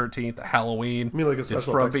Friday the 13th, a Halloween. You mean like a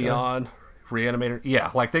special From effects guy? Beyond, Reanimator.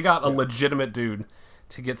 Yeah, like, they got a legitimate dude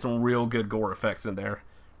to get some real good gore effects in there.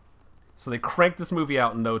 So they cranked this movie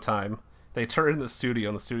out in no time. They turn it in the studio,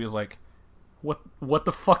 and the studio's like, what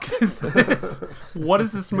the fuck is this? What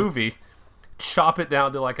is this movie? Chop it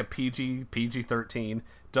down to like a PG-13,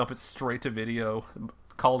 dump it straight to video,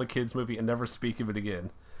 call it a kids movie, and never speak of it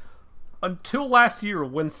again. Until last year,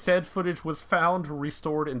 when said footage was found,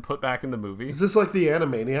 restored, and put back in the movie. Is this like the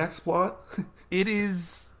Animaniacs plot? It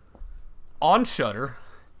is on Shudder.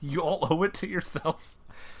 You all owe it to yourselves.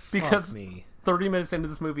 Because 30 minutes into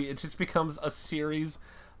this movie, it just becomes a series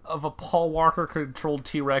of a Paul Walker-controlled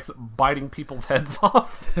T-Rex biting people's heads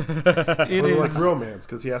off. It is like romance,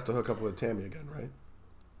 because he has to hook up with Tammy again, right?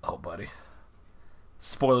 Oh, buddy.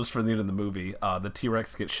 Spoilers for the end of the movie. The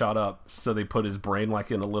T-Rex gets shot up, so they put his brain like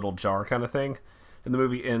in a little jar kind of thing. And the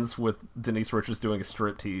movie ends with Denise Richards doing a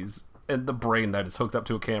striptease, and the brain that is hooked up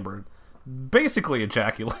to a camera basically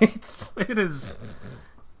ejaculates.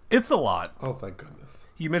 It's a lot. Oh, thank goodness.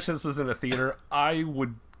 You mentioned this was in a theater. I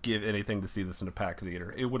would give anything to see this in a packed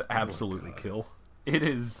theater. It would absolutely kill. It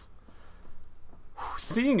is...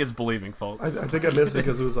 Seeing is believing, folks. I think I missed it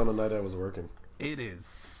because it was on a night I was working. It is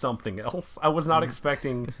something else. I was not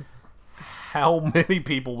expecting how many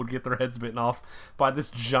people would get their heads bitten off by this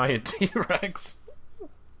giant T-Rex.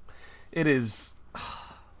 It is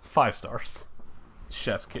 5 stars.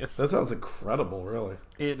 Chef's kiss. That sounds incredible, really.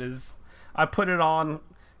 It is. I put it on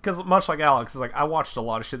because, much like Alex, is like, I watched a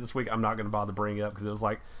lot of shit this week. I'm not going to bother bringing it up because it was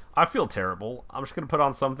like, I feel terrible. I'm just going to put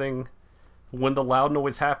on something. When the loud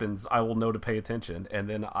noise happens, I will know to pay attention, and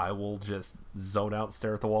then I will just zone out and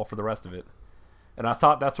stare at the wall for the rest of it. And I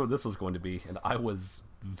thought that's what this was going to be, and I was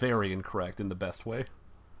very incorrect in the best way.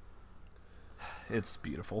 It's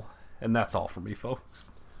beautiful. And that's all for me,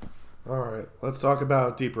 folks. All right, let's talk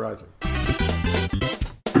about Deep Rising.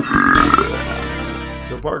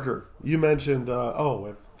 So, Parker, you mentioned,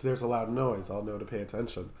 if there's a loud noise, I'll know to pay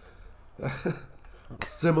attention.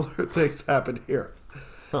 Similar things happened here.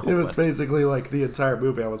 It was basically like the entire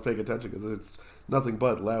movie I was paying attention because it's nothing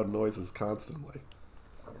but loud noises constantly.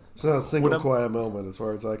 There's not a single quiet moment as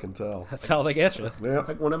far as I can tell. That's how they get you. Yeah.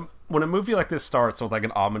 Like when a movie like this starts with like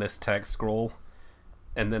an ominous text scroll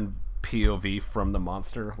and then POV from the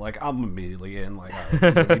monster, like I'm immediately in. Like,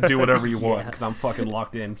 all right, do whatever you want because I'm fucking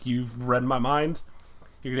locked in. You've read my mind.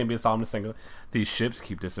 You're gonna be this ominous thing. These ships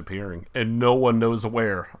keep disappearing and no one knows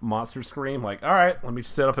where. Monster scream. Like, all right, let me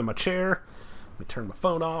sit up in my chair. Let me turn my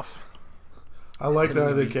phone off. I like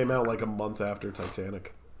that it came out like a month after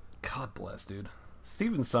Titanic. God bless, dude.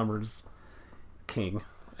 Stephen Sommers, king.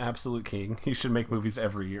 absolute king. He should make movies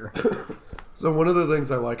every year. So one of the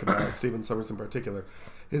things I like about Stephen Sommers in particular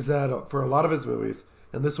is that for a lot of his movies,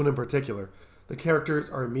 and this one in particular, the characters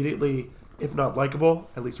are immediately, if not likable,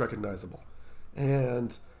 at least recognizable.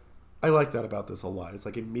 And I like that about this a lot. It's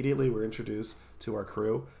like immediately we're introduced to our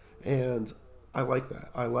crew, and I like that.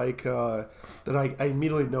 I like that I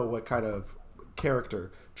immediately know what kind of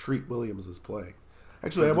character Treat Williams is playing.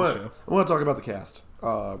 Actually, I want to talk about the cast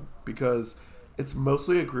because it's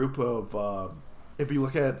mostly a group of, if you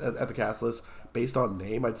look at the cast list based on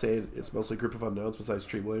name, I'd say it's mostly a group of unknowns besides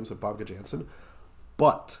Treat Williams and Famke Janssen.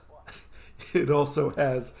 But it also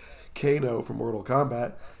has Kano from Mortal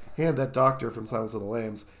Kombat and that doctor from Silence of the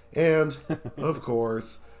Lambs and, of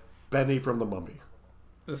course, Benny from The Mummy.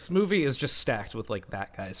 This movie is just stacked with like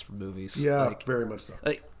that guys from movies. Yeah, very much so.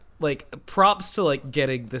 Like props to like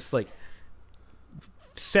getting this like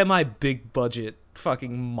semi big budget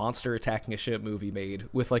fucking monster attacking a ship movie made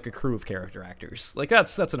with like a crew of character actors. Like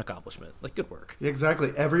that's an accomplishment. Like good work.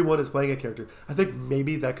 Exactly. Everyone is playing a character. I think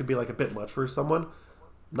maybe that could be like a bit much for someone.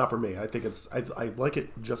 Not for me. I think I like it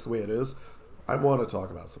just the way it is. I want to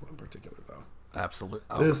talk about someone in particular though. Absolutely.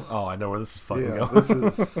 I know where this is fucking going. This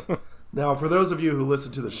is now for those of you who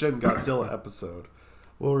listened to the Shin Godzilla episode,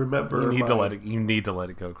 will remember you need to let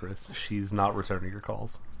it go, Chris. She's not returning your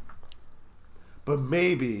calls. But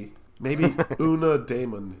maybe Una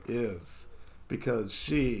Damon is, because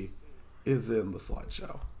she is in the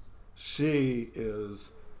slideshow. She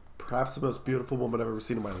is perhaps the most beautiful woman I've ever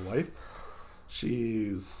seen in my life.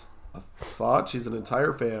 She's a thought. She's an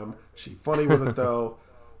entire fam. She's funny with it though,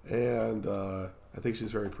 and I think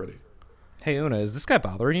she's very pretty. Hey Una, is this guy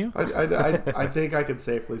bothering you? I think I could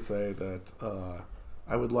safely say that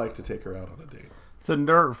I would like to take her out on a date. The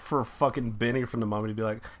nerve for fucking Benny from The Mummy to be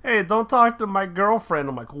like, hey, don't talk to my girlfriend.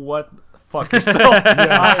 I'm like, what? Fuck yourself.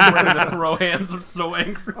 I'm ready to throw hands. I'm so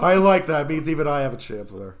angry. I like that. It means even I have a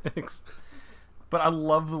chance with her. Thanks. But I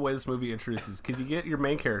love the way this movie introduces, because you get your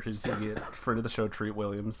main characters. You get friend of the show, Treat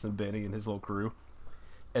Williams, and Benny and his little crew.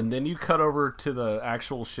 And then you cut over to the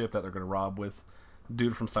actual ship that they're going to rob with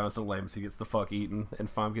dude from Silence of the Lambs. He gets the fuck eaten,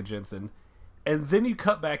 and Famke Janssen. And then you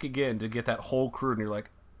cut back again to get that whole crew, and you're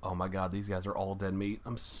like, oh my god, these guys are all dead meat.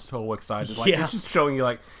 I'm so excited. Like, it's just showing you,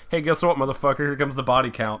 like, hey, guess what, motherfucker? Here comes the body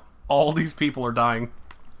count. All these people are dying.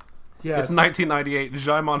 Yeah, it's 1998.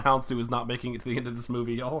 Jaimon Hounsou is not making it to the end of this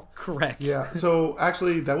movie, y'all. Correct. Yeah, so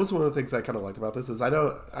actually, that was one of the things I kind of liked about this is I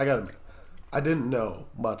didn't know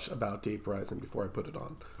much about Deep Rising before I put it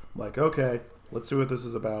on. I'm like, okay, let's see what this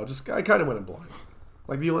is about. I kind of went in blind.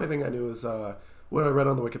 Like, the only thing I knew is when I read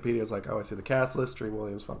on the Wikipedia, it's like, oh, I see the cast list, Treat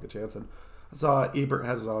Williams, Famke Janssen. I saw Ebert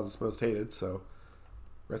has it on as most hated, so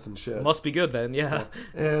rest in shit. Must be good then, yeah.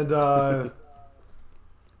 And I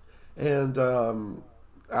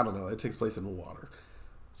don't know, it takes place in the water.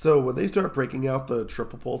 So when they start breaking out the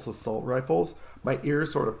triple pulse assault rifles, my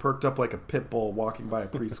ears sort of perked up like a pit bull walking by a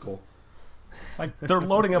preschool. Like, they're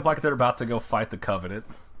loading up like they're about to go fight the Covenant.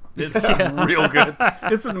 It's real good.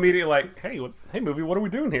 It's immediately like, hey movie, what are we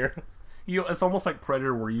doing here? It's almost like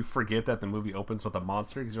Predator, where you forget that the movie opens with a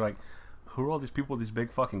monster, because you're like, who are all these people with these big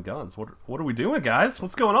fucking guns? What are we doing, guys?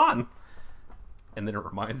 What's going on? And then it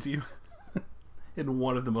reminds you in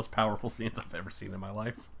one of the most powerful scenes I've ever seen in my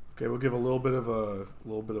life. Okay, we'll give a little bit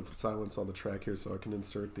of silence on the track here so I can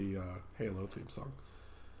insert the Halo theme song.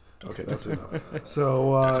 Okay, that's enough.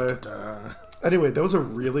 So, anyway, that was a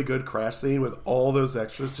really good crash scene with all those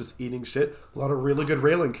extras just eating shit. A lot of really good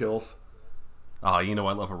railing kills. Oh, you know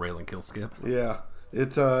I love a railing kill, Skip. Yeah.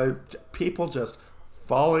 It's people just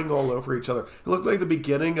falling all over each other. It looked like the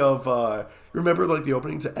beginning of, remember like the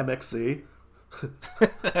opening to MXC?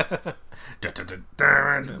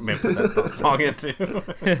 Maybe put that song in too.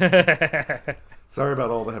 Sorry about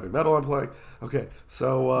all the heavy metal I'm playing. Okay,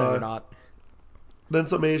 so No, you're not. Then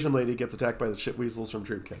some Asian lady gets attacked by the shit weasels from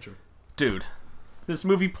Dreamcatcher. Dude, this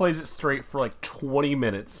movie plays it straight for like 20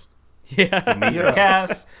 minutes. Yeah. You meet the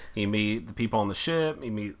cast, you meet the people on the ship,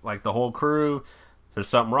 you meet like the whole crew. There's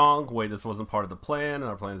something wrong. Wait, this wasn't part of the plan.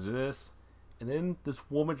 Our plan is to do this. And then this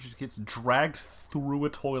woman just gets dragged through a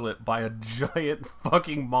toilet by a giant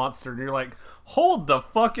fucking monster. And you're like, hold the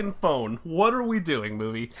fucking phone. What are we doing,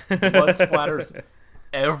 movie? Blood splatters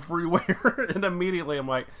everywhere. And immediately I'm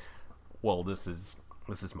like, well, this is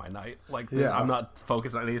my night. Like, I'm not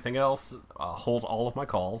focused on anything else. Hold all of my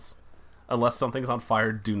calls. Unless something's on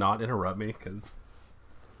fire, do not interrupt me, because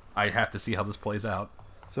I have to see how this plays out.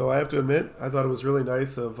 So I have to admit, I thought it was really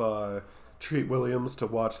nice of Treat Williams to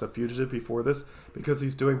watch The Fugitive before this, because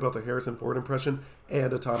he's doing both a Harrison Ford impression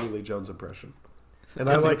and a Tommy Lee Jones impression. And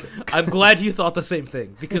I like it. I'm glad you thought the same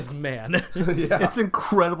thing, because, man. It's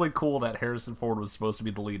incredibly cool that Harrison Ford was supposed to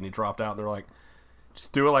be the lead and he dropped out. And they're like,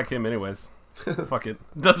 just do it like him anyways. Fuck it.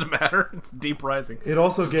 Doesn't matter. It's Deep Rising. It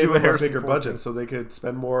also Just gave do them a Harrison bigger Ford budget thing. so they could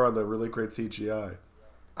spend more on the really great CGI.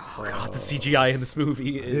 Oh, God, the CGI in this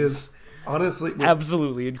movie is honestly...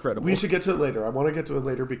 absolutely incredible. We should get to it later. I want to get to it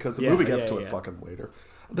later because the movie gets to it fucking later.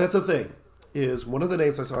 That's the thing. Is one of the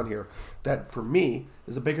names I saw in here that, for me,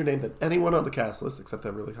 is a bigger name than anyone on the cast list, except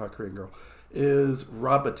that really hot Korean girl, is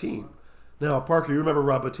Rob Bottin. Now, Parker, you remember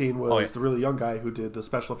Rob Bottin was the really young guy who did the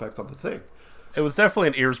special effects on The Thing. It was definitely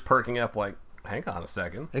an ears perking up like, hang on a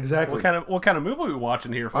second. Exactly. What kind of movie are we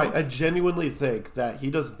watching here, folks? I genuinely think that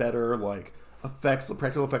he does better, like,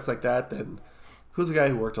 practical effects like that than... Who's the guy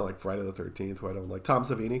who worked on, like, Friday the 13th, who I don't like? Tom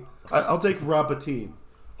Savini? I'll take Rob Bottin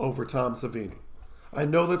over Tom Savini. I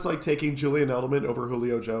know that's like taking Julian Edelman over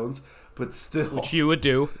Julio Jones, but still... Which you would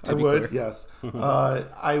do, I would, yes.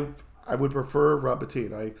 I would prefer Rob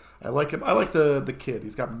Bottin. I like him. I like the kid.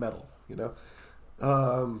 He's got metal, you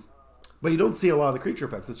know? But you don't see a lot of the creature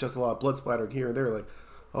effects. It's just a lot of blood splattering here and there. Like,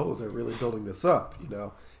 oh, they're really building this up, you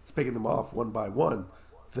know? It's picking them off one by one.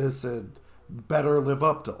 This had better live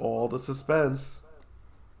up to all the suspense.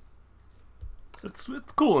 It's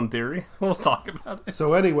cool in theory. We'll talk about it.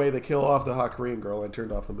 So anyway, they kill off the hot Korean girl and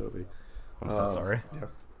turned off the movie. I'm so sorry. Yeah.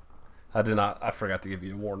 I forgot to give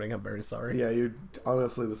you a warning. I'm very sorry. Yeah,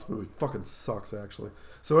 honestly, this movie fucking sucks, actually.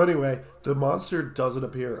 So anyway, the monster doesn't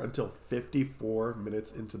appear until 54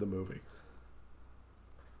 minutes into the movie.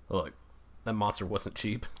 Look, that monster wasn't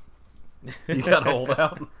cheap. You gotta hold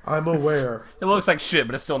out. I'm aware. It looks like shit,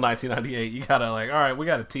 but it's still 1998. You gotta all right, we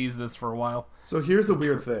gotta tease this for a while. So here's the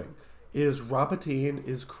weird thing. Is Rob Bottin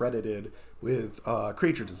is credited with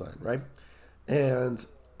creature design, right? And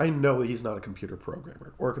I know that he's not a computer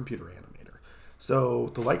programmer or a computer animator.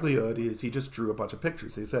 So the likelihood is he just drew a bunch of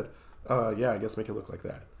pictures. He said, yeah, I guess make it look like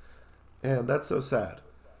that. And that's so sad.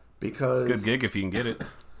 Because good gig if you can get it.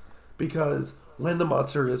 Because when the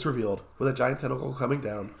monster is revealed, with a giant tentacle coming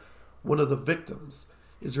down, one of the victims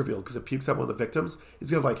is revealed. Because it pukes out one of the victims.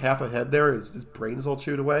 He's got like half a head there. His brain's all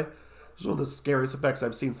chewed away. It's one of the scariest effects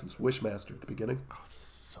I've seen since Wishmaster at the beginning. Oh, it's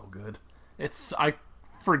so good. I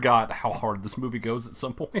forgot how hard this movie goes at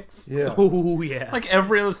some points. Yeah. Oh, yeah. Like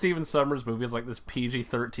every other Steven Sommers movie is like this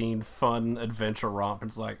PG-13 fun adventure romp.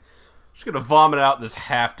 It's like, just gonna vomit out this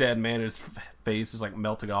half-dead man whose face is like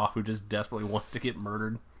melting off, who just desperately wants to get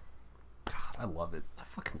murdered. God, I love it. I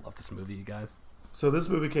fucking love this movie, you guys. So this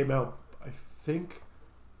movie came out, I think,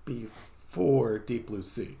 before Deep Blue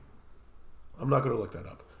Sea. I'm not going to look that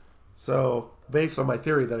up. So, based on my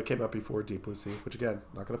theory that it came out before Deep Blue Sea, which again,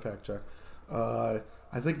 not going to fact check,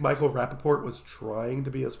 I think Michael Rappaport was trying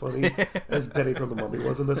to be as funny as Benny from The Mummy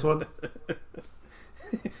was in this one.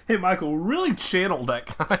 Hey, Michael, really channeled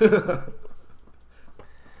that guy.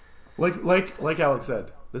 like Alex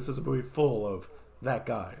said, this is a movie full of that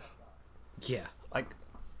guys. Yeah. Like,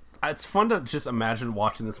 it's fun to just imagine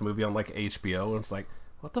watching this movie on like HBO, and it's like,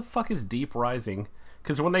 what the fuck is Deep Rising?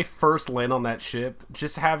 Because when they first land on that ship,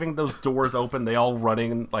 just having those doors open, they all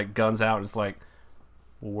running like guns out, and it's like,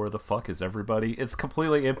 well, where the fuck is everybody? It's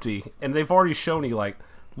completely empty, and they've already shown you like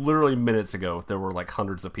literally minutes ago there were like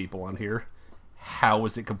hundreds of people on here. How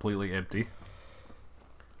is it completely empty?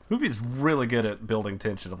 The movie's really good at building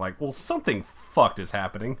tension of like, well, something fucked is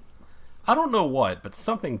happening. I don't know what, but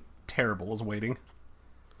something terrible is waiting.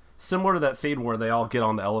 Similar to that scene where they all get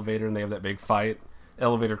on the elevator and they have that big fight.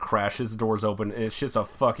 Elevator crashes, doors open, and it's just a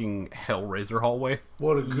fucking Hellraiser hallway.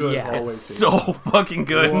 What a good hallway it's scene. So fucking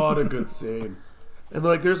good. What a good scene. And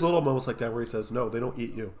like, there's little moments like that where he says, no, they don't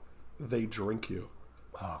eat you. They drink you.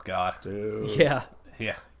 Oh, God. Dude. Yeah.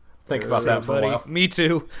 Yeah. Think about that for a while. Me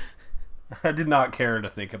too. I did not care to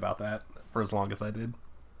think about that for as long as I did.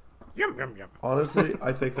 Yum, yum, yum. Honestly,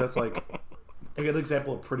 I think that's like an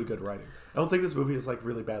example of pretty good writing. I don't think this movie is like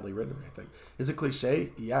really badly written or anything. Is it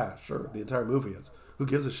cliche? Yeah, sure. The entire movie is. Who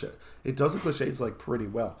gives a shit? It does the cliches like pretty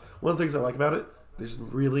well. One of the things I like about it, there's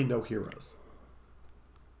really no heroes.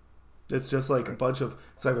 It's just like a bunch of,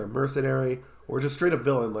 it's either a mercenary or just straight up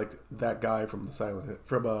villain like that guy from Silence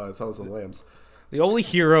of the Lambs. The only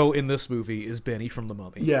hero in this movie is Benny from The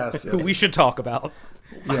Mummy. Yes. Who we should talk about.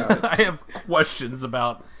 Yeah. I have questions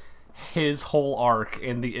about his whole arc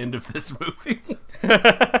and the end of this movie.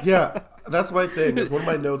 Yeah, that's my thing. One of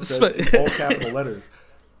my notes says in all capital letters,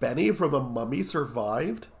 Benny from The Mummy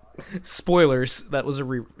survived? Spoilers. That was a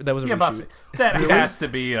reshoot. That has to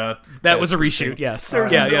be a. That was a reshoot. Yes.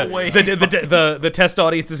 There's no way. The test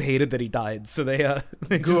audiences hated that he died, so they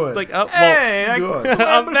Good. just like, oh, well, Hey, good.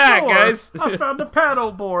 I'm I'm back, ashore. guys. I found a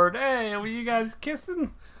paddle board. Hey, were you guys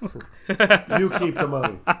kissing? You keep the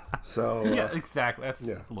money. So Yeah, exactly. That's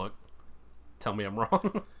look. Tell me I'm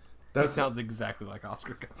wrong. That sounds exactly like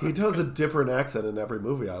Oscar. He does a different accent in every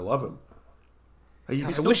movie. I love him. I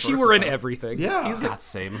wish he were in everything. Yeah,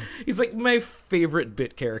 he's like my favorite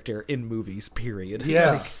bit character in movies. Period.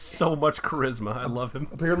 Yeah, like so much charisma. I love him.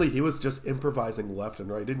 Apparently, he was just improvising left and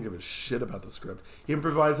right. He didn't give a shit about the script. He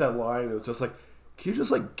improvised that line. And it's just like, can you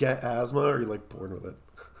just like get asthma, or are you like born with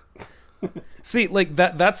it? See, like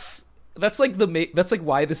that's like that's like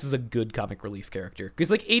why this is a good comic relief character,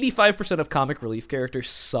 because like 85% of comic relief characters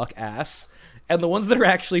suck ass, and the ones that are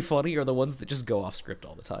actually funny are the ones that just go off script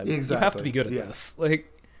all the time. Exactly. You have to be good at this.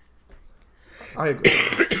 Like, I agree.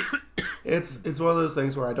 It's one of those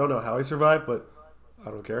things where I don't know how he survived, but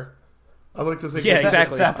I don't care. I like to think. Yeah,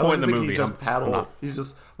 exactly. At that point in the movie, he just paddled. He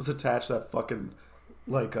just was attached to that fucking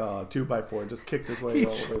like 2x4 and just kicked his way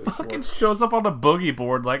all the way to the Fucking shore. shows up on a boogie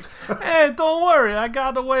board like, hey, don't worry, I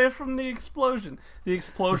got away from the explosion. The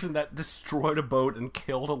explosion that destroyed a boat and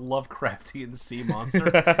killed a Lovecraftian sea monster.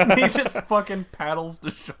 And he just fucking paddles to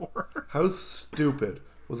shore. How stupid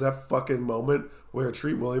was that fucking moment where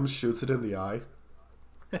Treat Williams shoots it in the eye?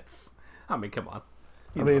 I mean, come on.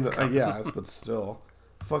 Yeah, but still.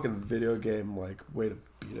 Fucking video game, like, way to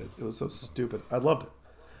beat it. It was so stupid. I loved it.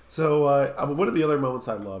 So, one of the other moments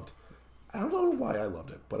I loved, I don't know why I loved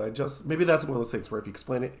it, but maybe that's one of those things where if you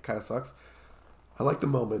explain it, it kind of sucks. I like the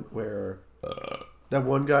moment where that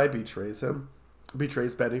one guy betrays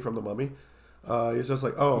Benny from the Mummy. He's just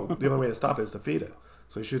like, oh, the only way to stop it is to feed it.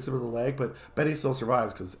 So he shoots him in the leg, but Benny still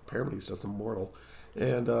survives because apparently he's just immortal.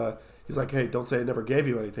 And he's like, hey, don't say I never gave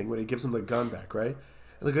you anything, when he gives him the gun back, right?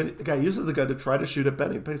 And the guy uses the gun to try to shoot at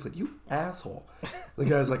Benny. Benny's like, you asshole. The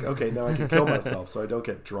guy's like, okay, now I can kill myself so I don't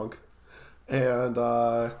get drunk. And,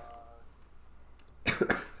 or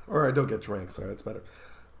I don't get drank, sorry, that's better.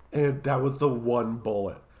 And that was the one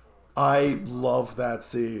bullet. I love that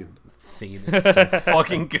scene. Scene is so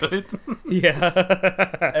fucking good.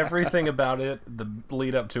 Yeah. Everything about it, the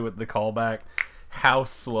lead up to it, the callback, how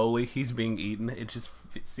slowly he's being eaten, it just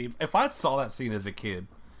seems... If I saw that scene as a kid,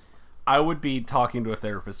 I would be talking to a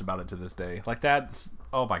therapist about it to this day. Like, that's...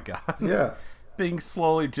 Oh, my God. Yeah. Being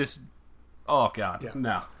slowly just... Oh, God. Yeah.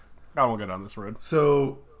 No. I won't go down this road.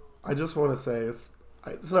 So, I just want to say, it's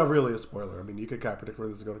not really a spoiler. I mean, you could kind of predict where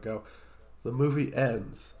this is going to go. The movie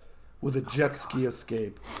ends with a jet ski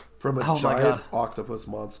escape from a giant octopus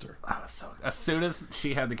monster. As soon as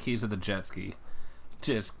she had the keys to the jet ski,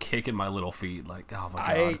 just kicking my little feet, like, oh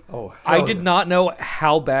my God. I did not know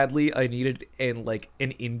how badly I needed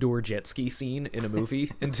an indoor jet ski scene in a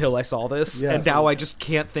movie until I saw this, and now I just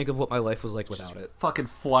can't think of what my life was like without it. Fucking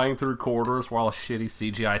flying through corridors while a shitty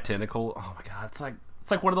CGI tentacle. Oh my God, it's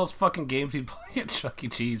like one of those fucking games you play at Chuck E.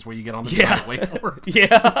 Cheese where you get on the giant wakeboard.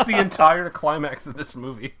 Yeah, it's the entire climax of this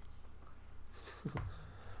movie.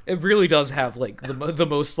 It really does have like the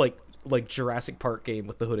most like Jurassic Park game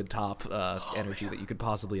with the hooded top energy that you could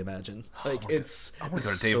possibly imagine. Like it's I want to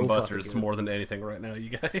go to Dave and Buster's more than anything right now, you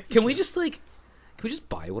guys. Can we just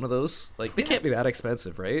buy one of those? Like they can't be that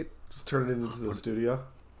expensive, right? Just turn it into the studio.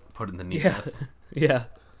 Put it in the need list. Yeah.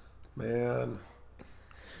 Man.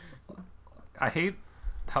 I hate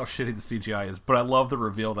how shitty the CGI is, but I love the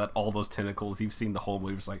reveal that all those tentacles, you've seen the whole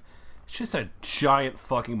movie, it's like, it's just a giant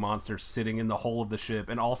fucking monster sitting in the hull of the ship,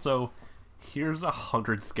 and also, here's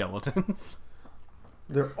 100 skeletons.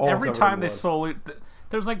 They're all every time they slowly...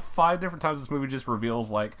 There's like 5 different times this movie just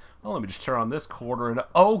reveals, like, oh, let me just turn on this quarter, and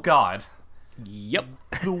oh god. Yep.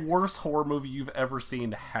 The worst horror movie you've ever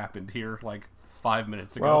seen happened here, like, 5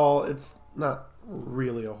 minutes ago. Well, it's not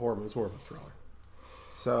really a horror movie, it's more of a thriller.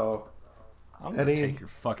 So... Any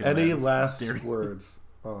last words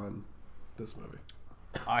on this movie?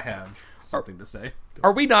 I have something to say.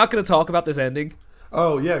 Are we not going to talk about this ending?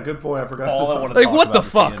 Oh yeah, good point. I forgot to talk. Like what the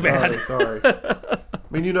fuck, man? Sorry. I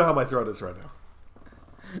mean, you know how my throat is right now.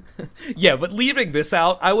 Yeah, but leaving this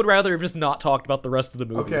out, I would rather have just not talked about the rest of the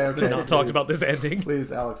movie than not talked about this ending.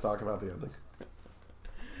 Please, Alex, talk about the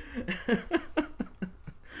ending.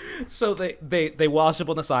 So they wash up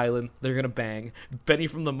on this island. They're gonna bang. Benny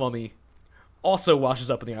from the Mummy also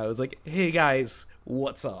washes up in the island. It's like, hey guys,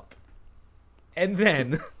 what's up? And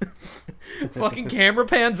then fucking camera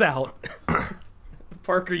pans out.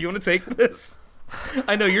 Parker, you want to take this?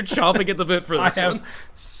 I know you're chomping at the bit for this. I have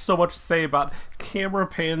so much to say about camera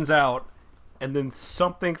pans out, and then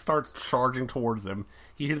something starts charging towards him.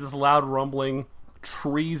 He hears this loud rumbling.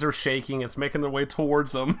 Trees are shaking. It's making their way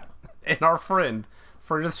towards him. And our friend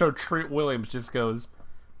of the show, Treat Williams, just goes,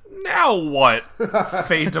 Now what?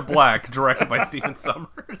 Fade to Black, directed by Stephen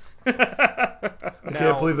Sommers. I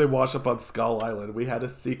can't believe they washed up on Skull Island. We had a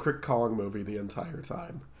secret Kong movie the entire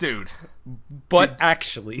time. Dude, But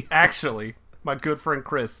actually, my good friend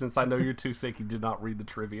Chris, since I know you're too sick you did not read the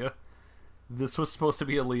trivia, this was supposed to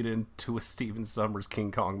be a lead-in to a Stephen Sommers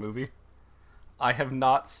King Kong movie. I have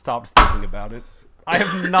not stopped thinking about it. I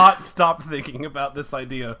have not stopped thinking about this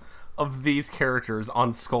idea of these characters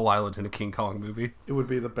on Skull Island in a King Kong movie. It would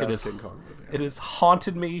be the best King Kong movie. It has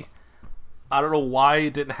haunted me. I don't know why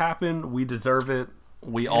it didn't happen. We deserve it.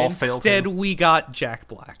 We all failed. instead we got Jack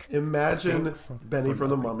Black. Imagine Benny from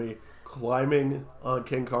the Mummy climbing on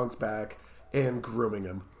King Kong's back and grooming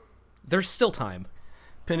him. There's still time.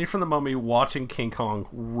 Penny from the Mummy watching King Kong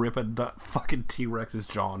rip a fucking T-Rex's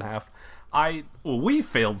jaw in half. We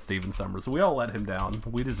failed Stephen Sommers. We all let him down.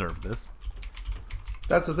 We deserve this.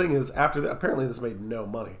 That's the thing is, after that, apparently this made no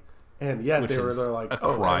money. And yet they're like, a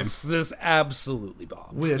crime. This absolutely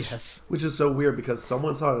bombs. Which is so weird because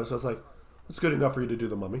someone saw it and was just like, it's good enough for you to do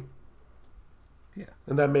the Mummy. Yeah.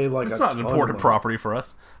 And that made like it's a not an ton important of money. property for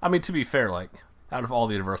us. I mean, to be fair, like, out of all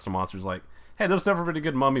the Universal monsters, like, hey, there's never been a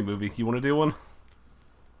good Mummy movie. You want to do one?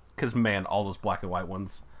 Because, man, all those black and white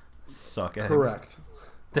ones suck eggs. Correct.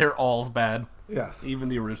 They're all bad. Yes. Even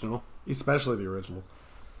the original. Especially the original.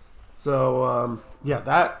 So,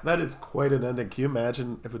 that is quite an ending. Can you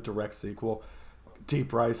imagine if a direct sequel,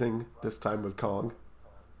 Deep Rising, this time with Kong?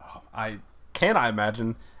 I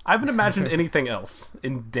imagine. I haven't imagined anything else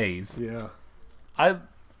in days. Yeah.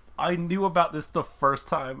 I knew about this the first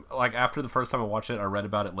time, like, after the first time I watched it, I read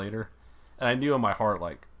about it later. And I knew in my heart,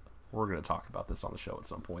 like, we're going to talk about this on the show at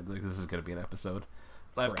some point. Like, this is going to be an episode.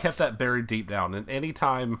 But I've kept that buried deep down. And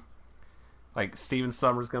anytime, like, Stephen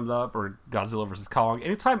Sommers comes up, or Godzilla vs. Kong,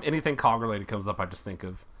 anytime anything Kong-related comes up, I just think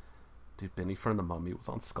of, dude, Benny from the Mummy was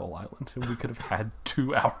on Skull Island, and we could have had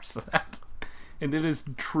 2 hours of that. And it is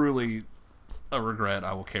truly a regret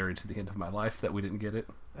I will carry to the end of my life that we didn't get it.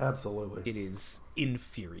 Absolutely. It is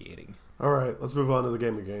infuriating. All right, let's move on to the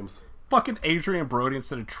game of games. Fucking Adrian Brody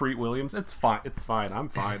instead of Treat Williams. It's fine. It's fine. I'm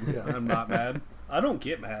fine. Yeah. I'm not mad. I don't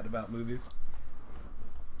get mad about movies.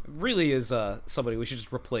 Really is somebody we should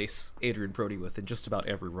just replace Adrian Brody with in just about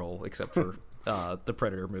every role except for the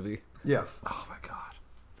Predator movie. Yes. Oh my god.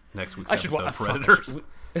 Next week's I should episode, wa- Predators.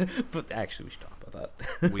 But actually, we should talk about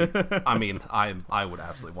that. I would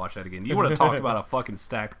absolutely watch that again. You want to talk about a fucking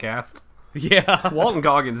stacked cast? Yeah. Walton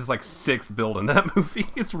Goggins is like 6th build in that movie.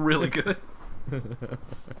 It's really good.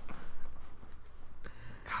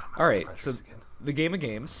 All right, so the game of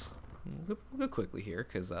games. We'll go quickly here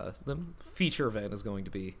because the feature event is going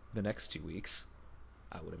to be the next 2 weeks,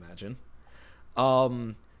 I would imagine.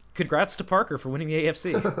 Congrats to Parker for winning the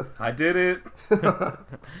AFC. I did it.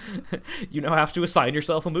 You now have to assign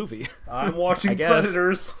yourself a movie. I'm watching I guess.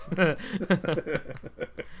 Predators.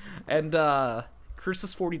 And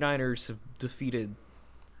Chris's 49ers have defeated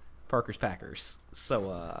Parker's Packers.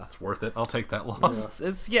 So It's worth it. I'll take that loss.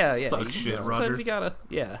 it's Suck shit, sometimes Rodgers. you gotta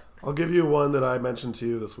I'll give you one that I mentioned to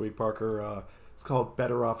you this week, Parker. It's called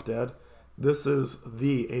Better Off Dead. This is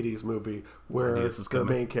the 80s movie where the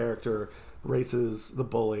main character races the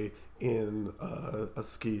bully in a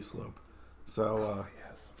ski slope. So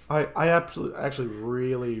yes. I actually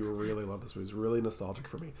really, really love this movie. It's really nostalgic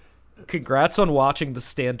for me. Congrats on watching the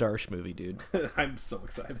Stan Darsh movie, dude. I'm so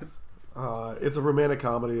excited. It's a romantic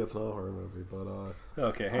comedy. It's not a horror movie, but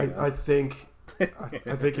Okay, hang on. I think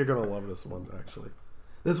you're gonna love this one. Actually,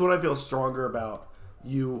 this one I feel stronger about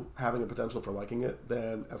you having a potential for liking it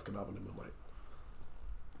than Escanaba and Moonlight.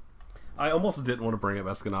 I almost didn't want to bring up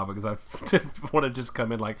Escanaba because I didn't want to just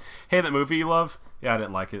come in like, hey, that movie you love? Yeah, I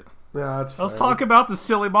didn't like it. Yeah, that's fine. Let's talk about the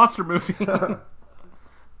silly monster movie.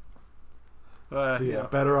 Yeah,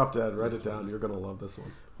 Better Off Dead. Write it down. You're gonna love this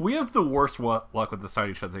one. We have the worst luck with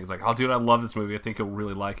deciding each other things. Like, oh, dude, I love this movie. I think you'll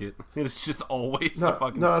really like it. And it's just always a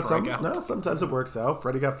fucking strikeout. Sometimes it works out.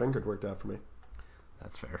 Freddy Got Fingered worked out for me.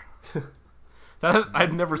 That's fair.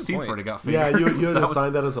 I'd never seen Freddy Got Fingered. Yeah, you had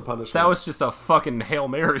assigned that as a punishment. That was just a fucking Hail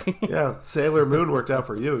Mary. Yeah, Sailor Moon worked out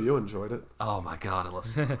for you. You enjoyed it. Oh my god, I love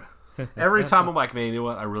Sailor Moon. Every time I'm like, man, you know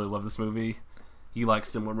what? I really love this movie. You like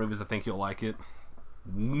similar movies, I think you'll like it.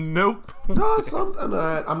 Nope. No,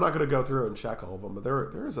 I'm not going to go through and check all of them, but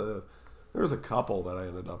there's a couple that I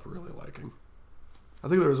ended up really liking. I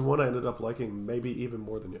think there was one I ended up liking maybe even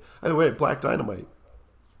more than you. Anyway, Black Dynamite.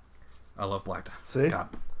 I love Black Dynamite. See? God.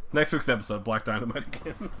 Next week's episode, Black Dynamite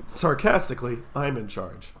again. Sarcastically, I'm in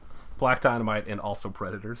charge. Black Dynamite and also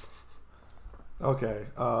Predators. Okay,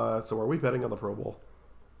 so are we betting on the Pro Bowl?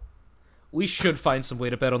 We should find some way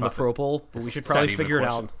to bet on the Pro Bowl, but we should probably figure it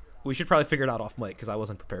out. We should probably figure it out off mic because I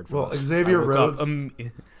wasn't prepared for this. Xavier Rhodes.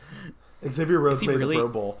 Xavier Rhodes he made really? the Pro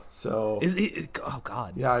Bowl, so Is it? Oh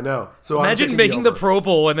God. yeah, I know. So Imagine I'm making the over. Pro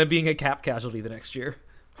Bowl and then being a cap casualty the next year.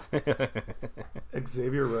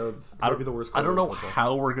 Xavier Rhodes might be the worst. I don't know quarterback in football.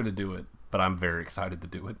 how we're gonna do it, but I'm very excited to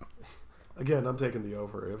do it. Again, I'm taking the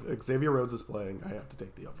over. If Xavier Rhodes is playing, I have to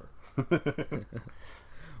take the over.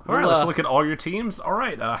 All right, let's look at all your teams. All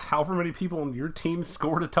right, however many people on your team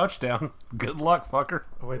scored a touchdown. Good luck, fucker.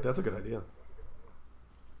 Oh wait, that's a good idea.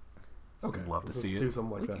 Okay, Love to let's see it. do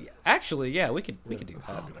something like that. Actually, yeah, we could do That's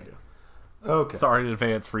that. a good idea. Okay. Sorry in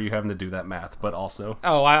advance for you having to do that math, but also.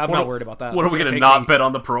 Oh, I'm What not are- worried about that. What are It's we gonna gonna take not me- bet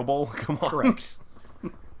on the Pro Bowl? Come on. Correct.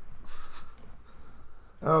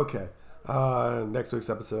 Okay. Next week's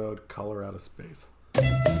episode, Colorado Space.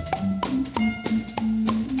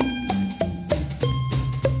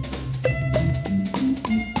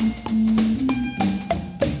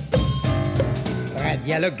 Red,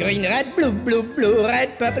 yellow, green, red, blue, blue, blue,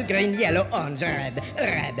 red, purple, green, yellow, orange, red,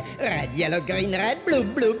 red, red, yellow, green, red, blue,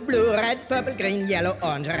 blue, blue, red, purple, green, yellow,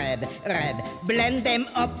 orange, red, red. Blend them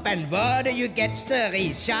up and what do you get?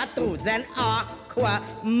 Cerise, chartreuse and aqua,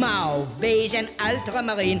 mauve, beige and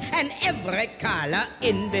ultramarine, and every color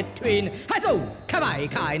in between. Hello,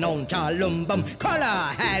 kawaii, kai, non, chalumbum. Color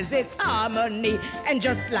has its harmony, and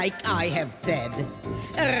just like I have said,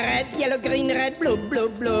 red, yellow, green, red, blue, blue,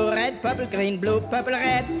 blue, red, purple, green, blue, purple,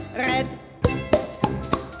 red, red.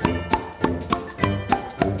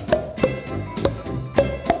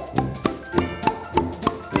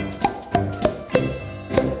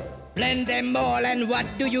 Blend them all and what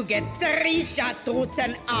do you get? Cerise, chartreuse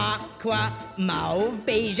and aqua, mauve,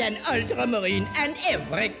 beige and ultramarine, and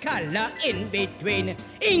every color in between.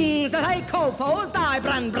 Ings that I call for, die,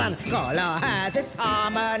 brand, color has its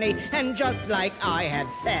harmony, and just like I have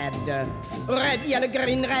said, red, yellow,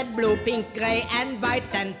 green, red, blue, pink, gray, and white,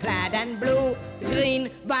 and plaid, and blue, green,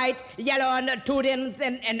 white, yellow, and tudins,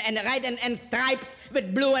 and red, and stripes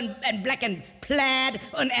with blue and black and plaid,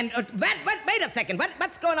 and wait a second,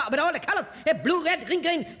 what's going on with all the colors? Blue, red,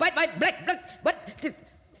 green, white, black,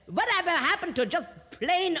 whatever happened to just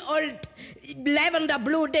plain old lavender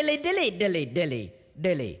blue dilly,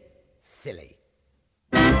 silly.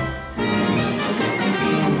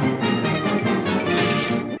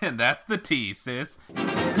 And that's the T, sis.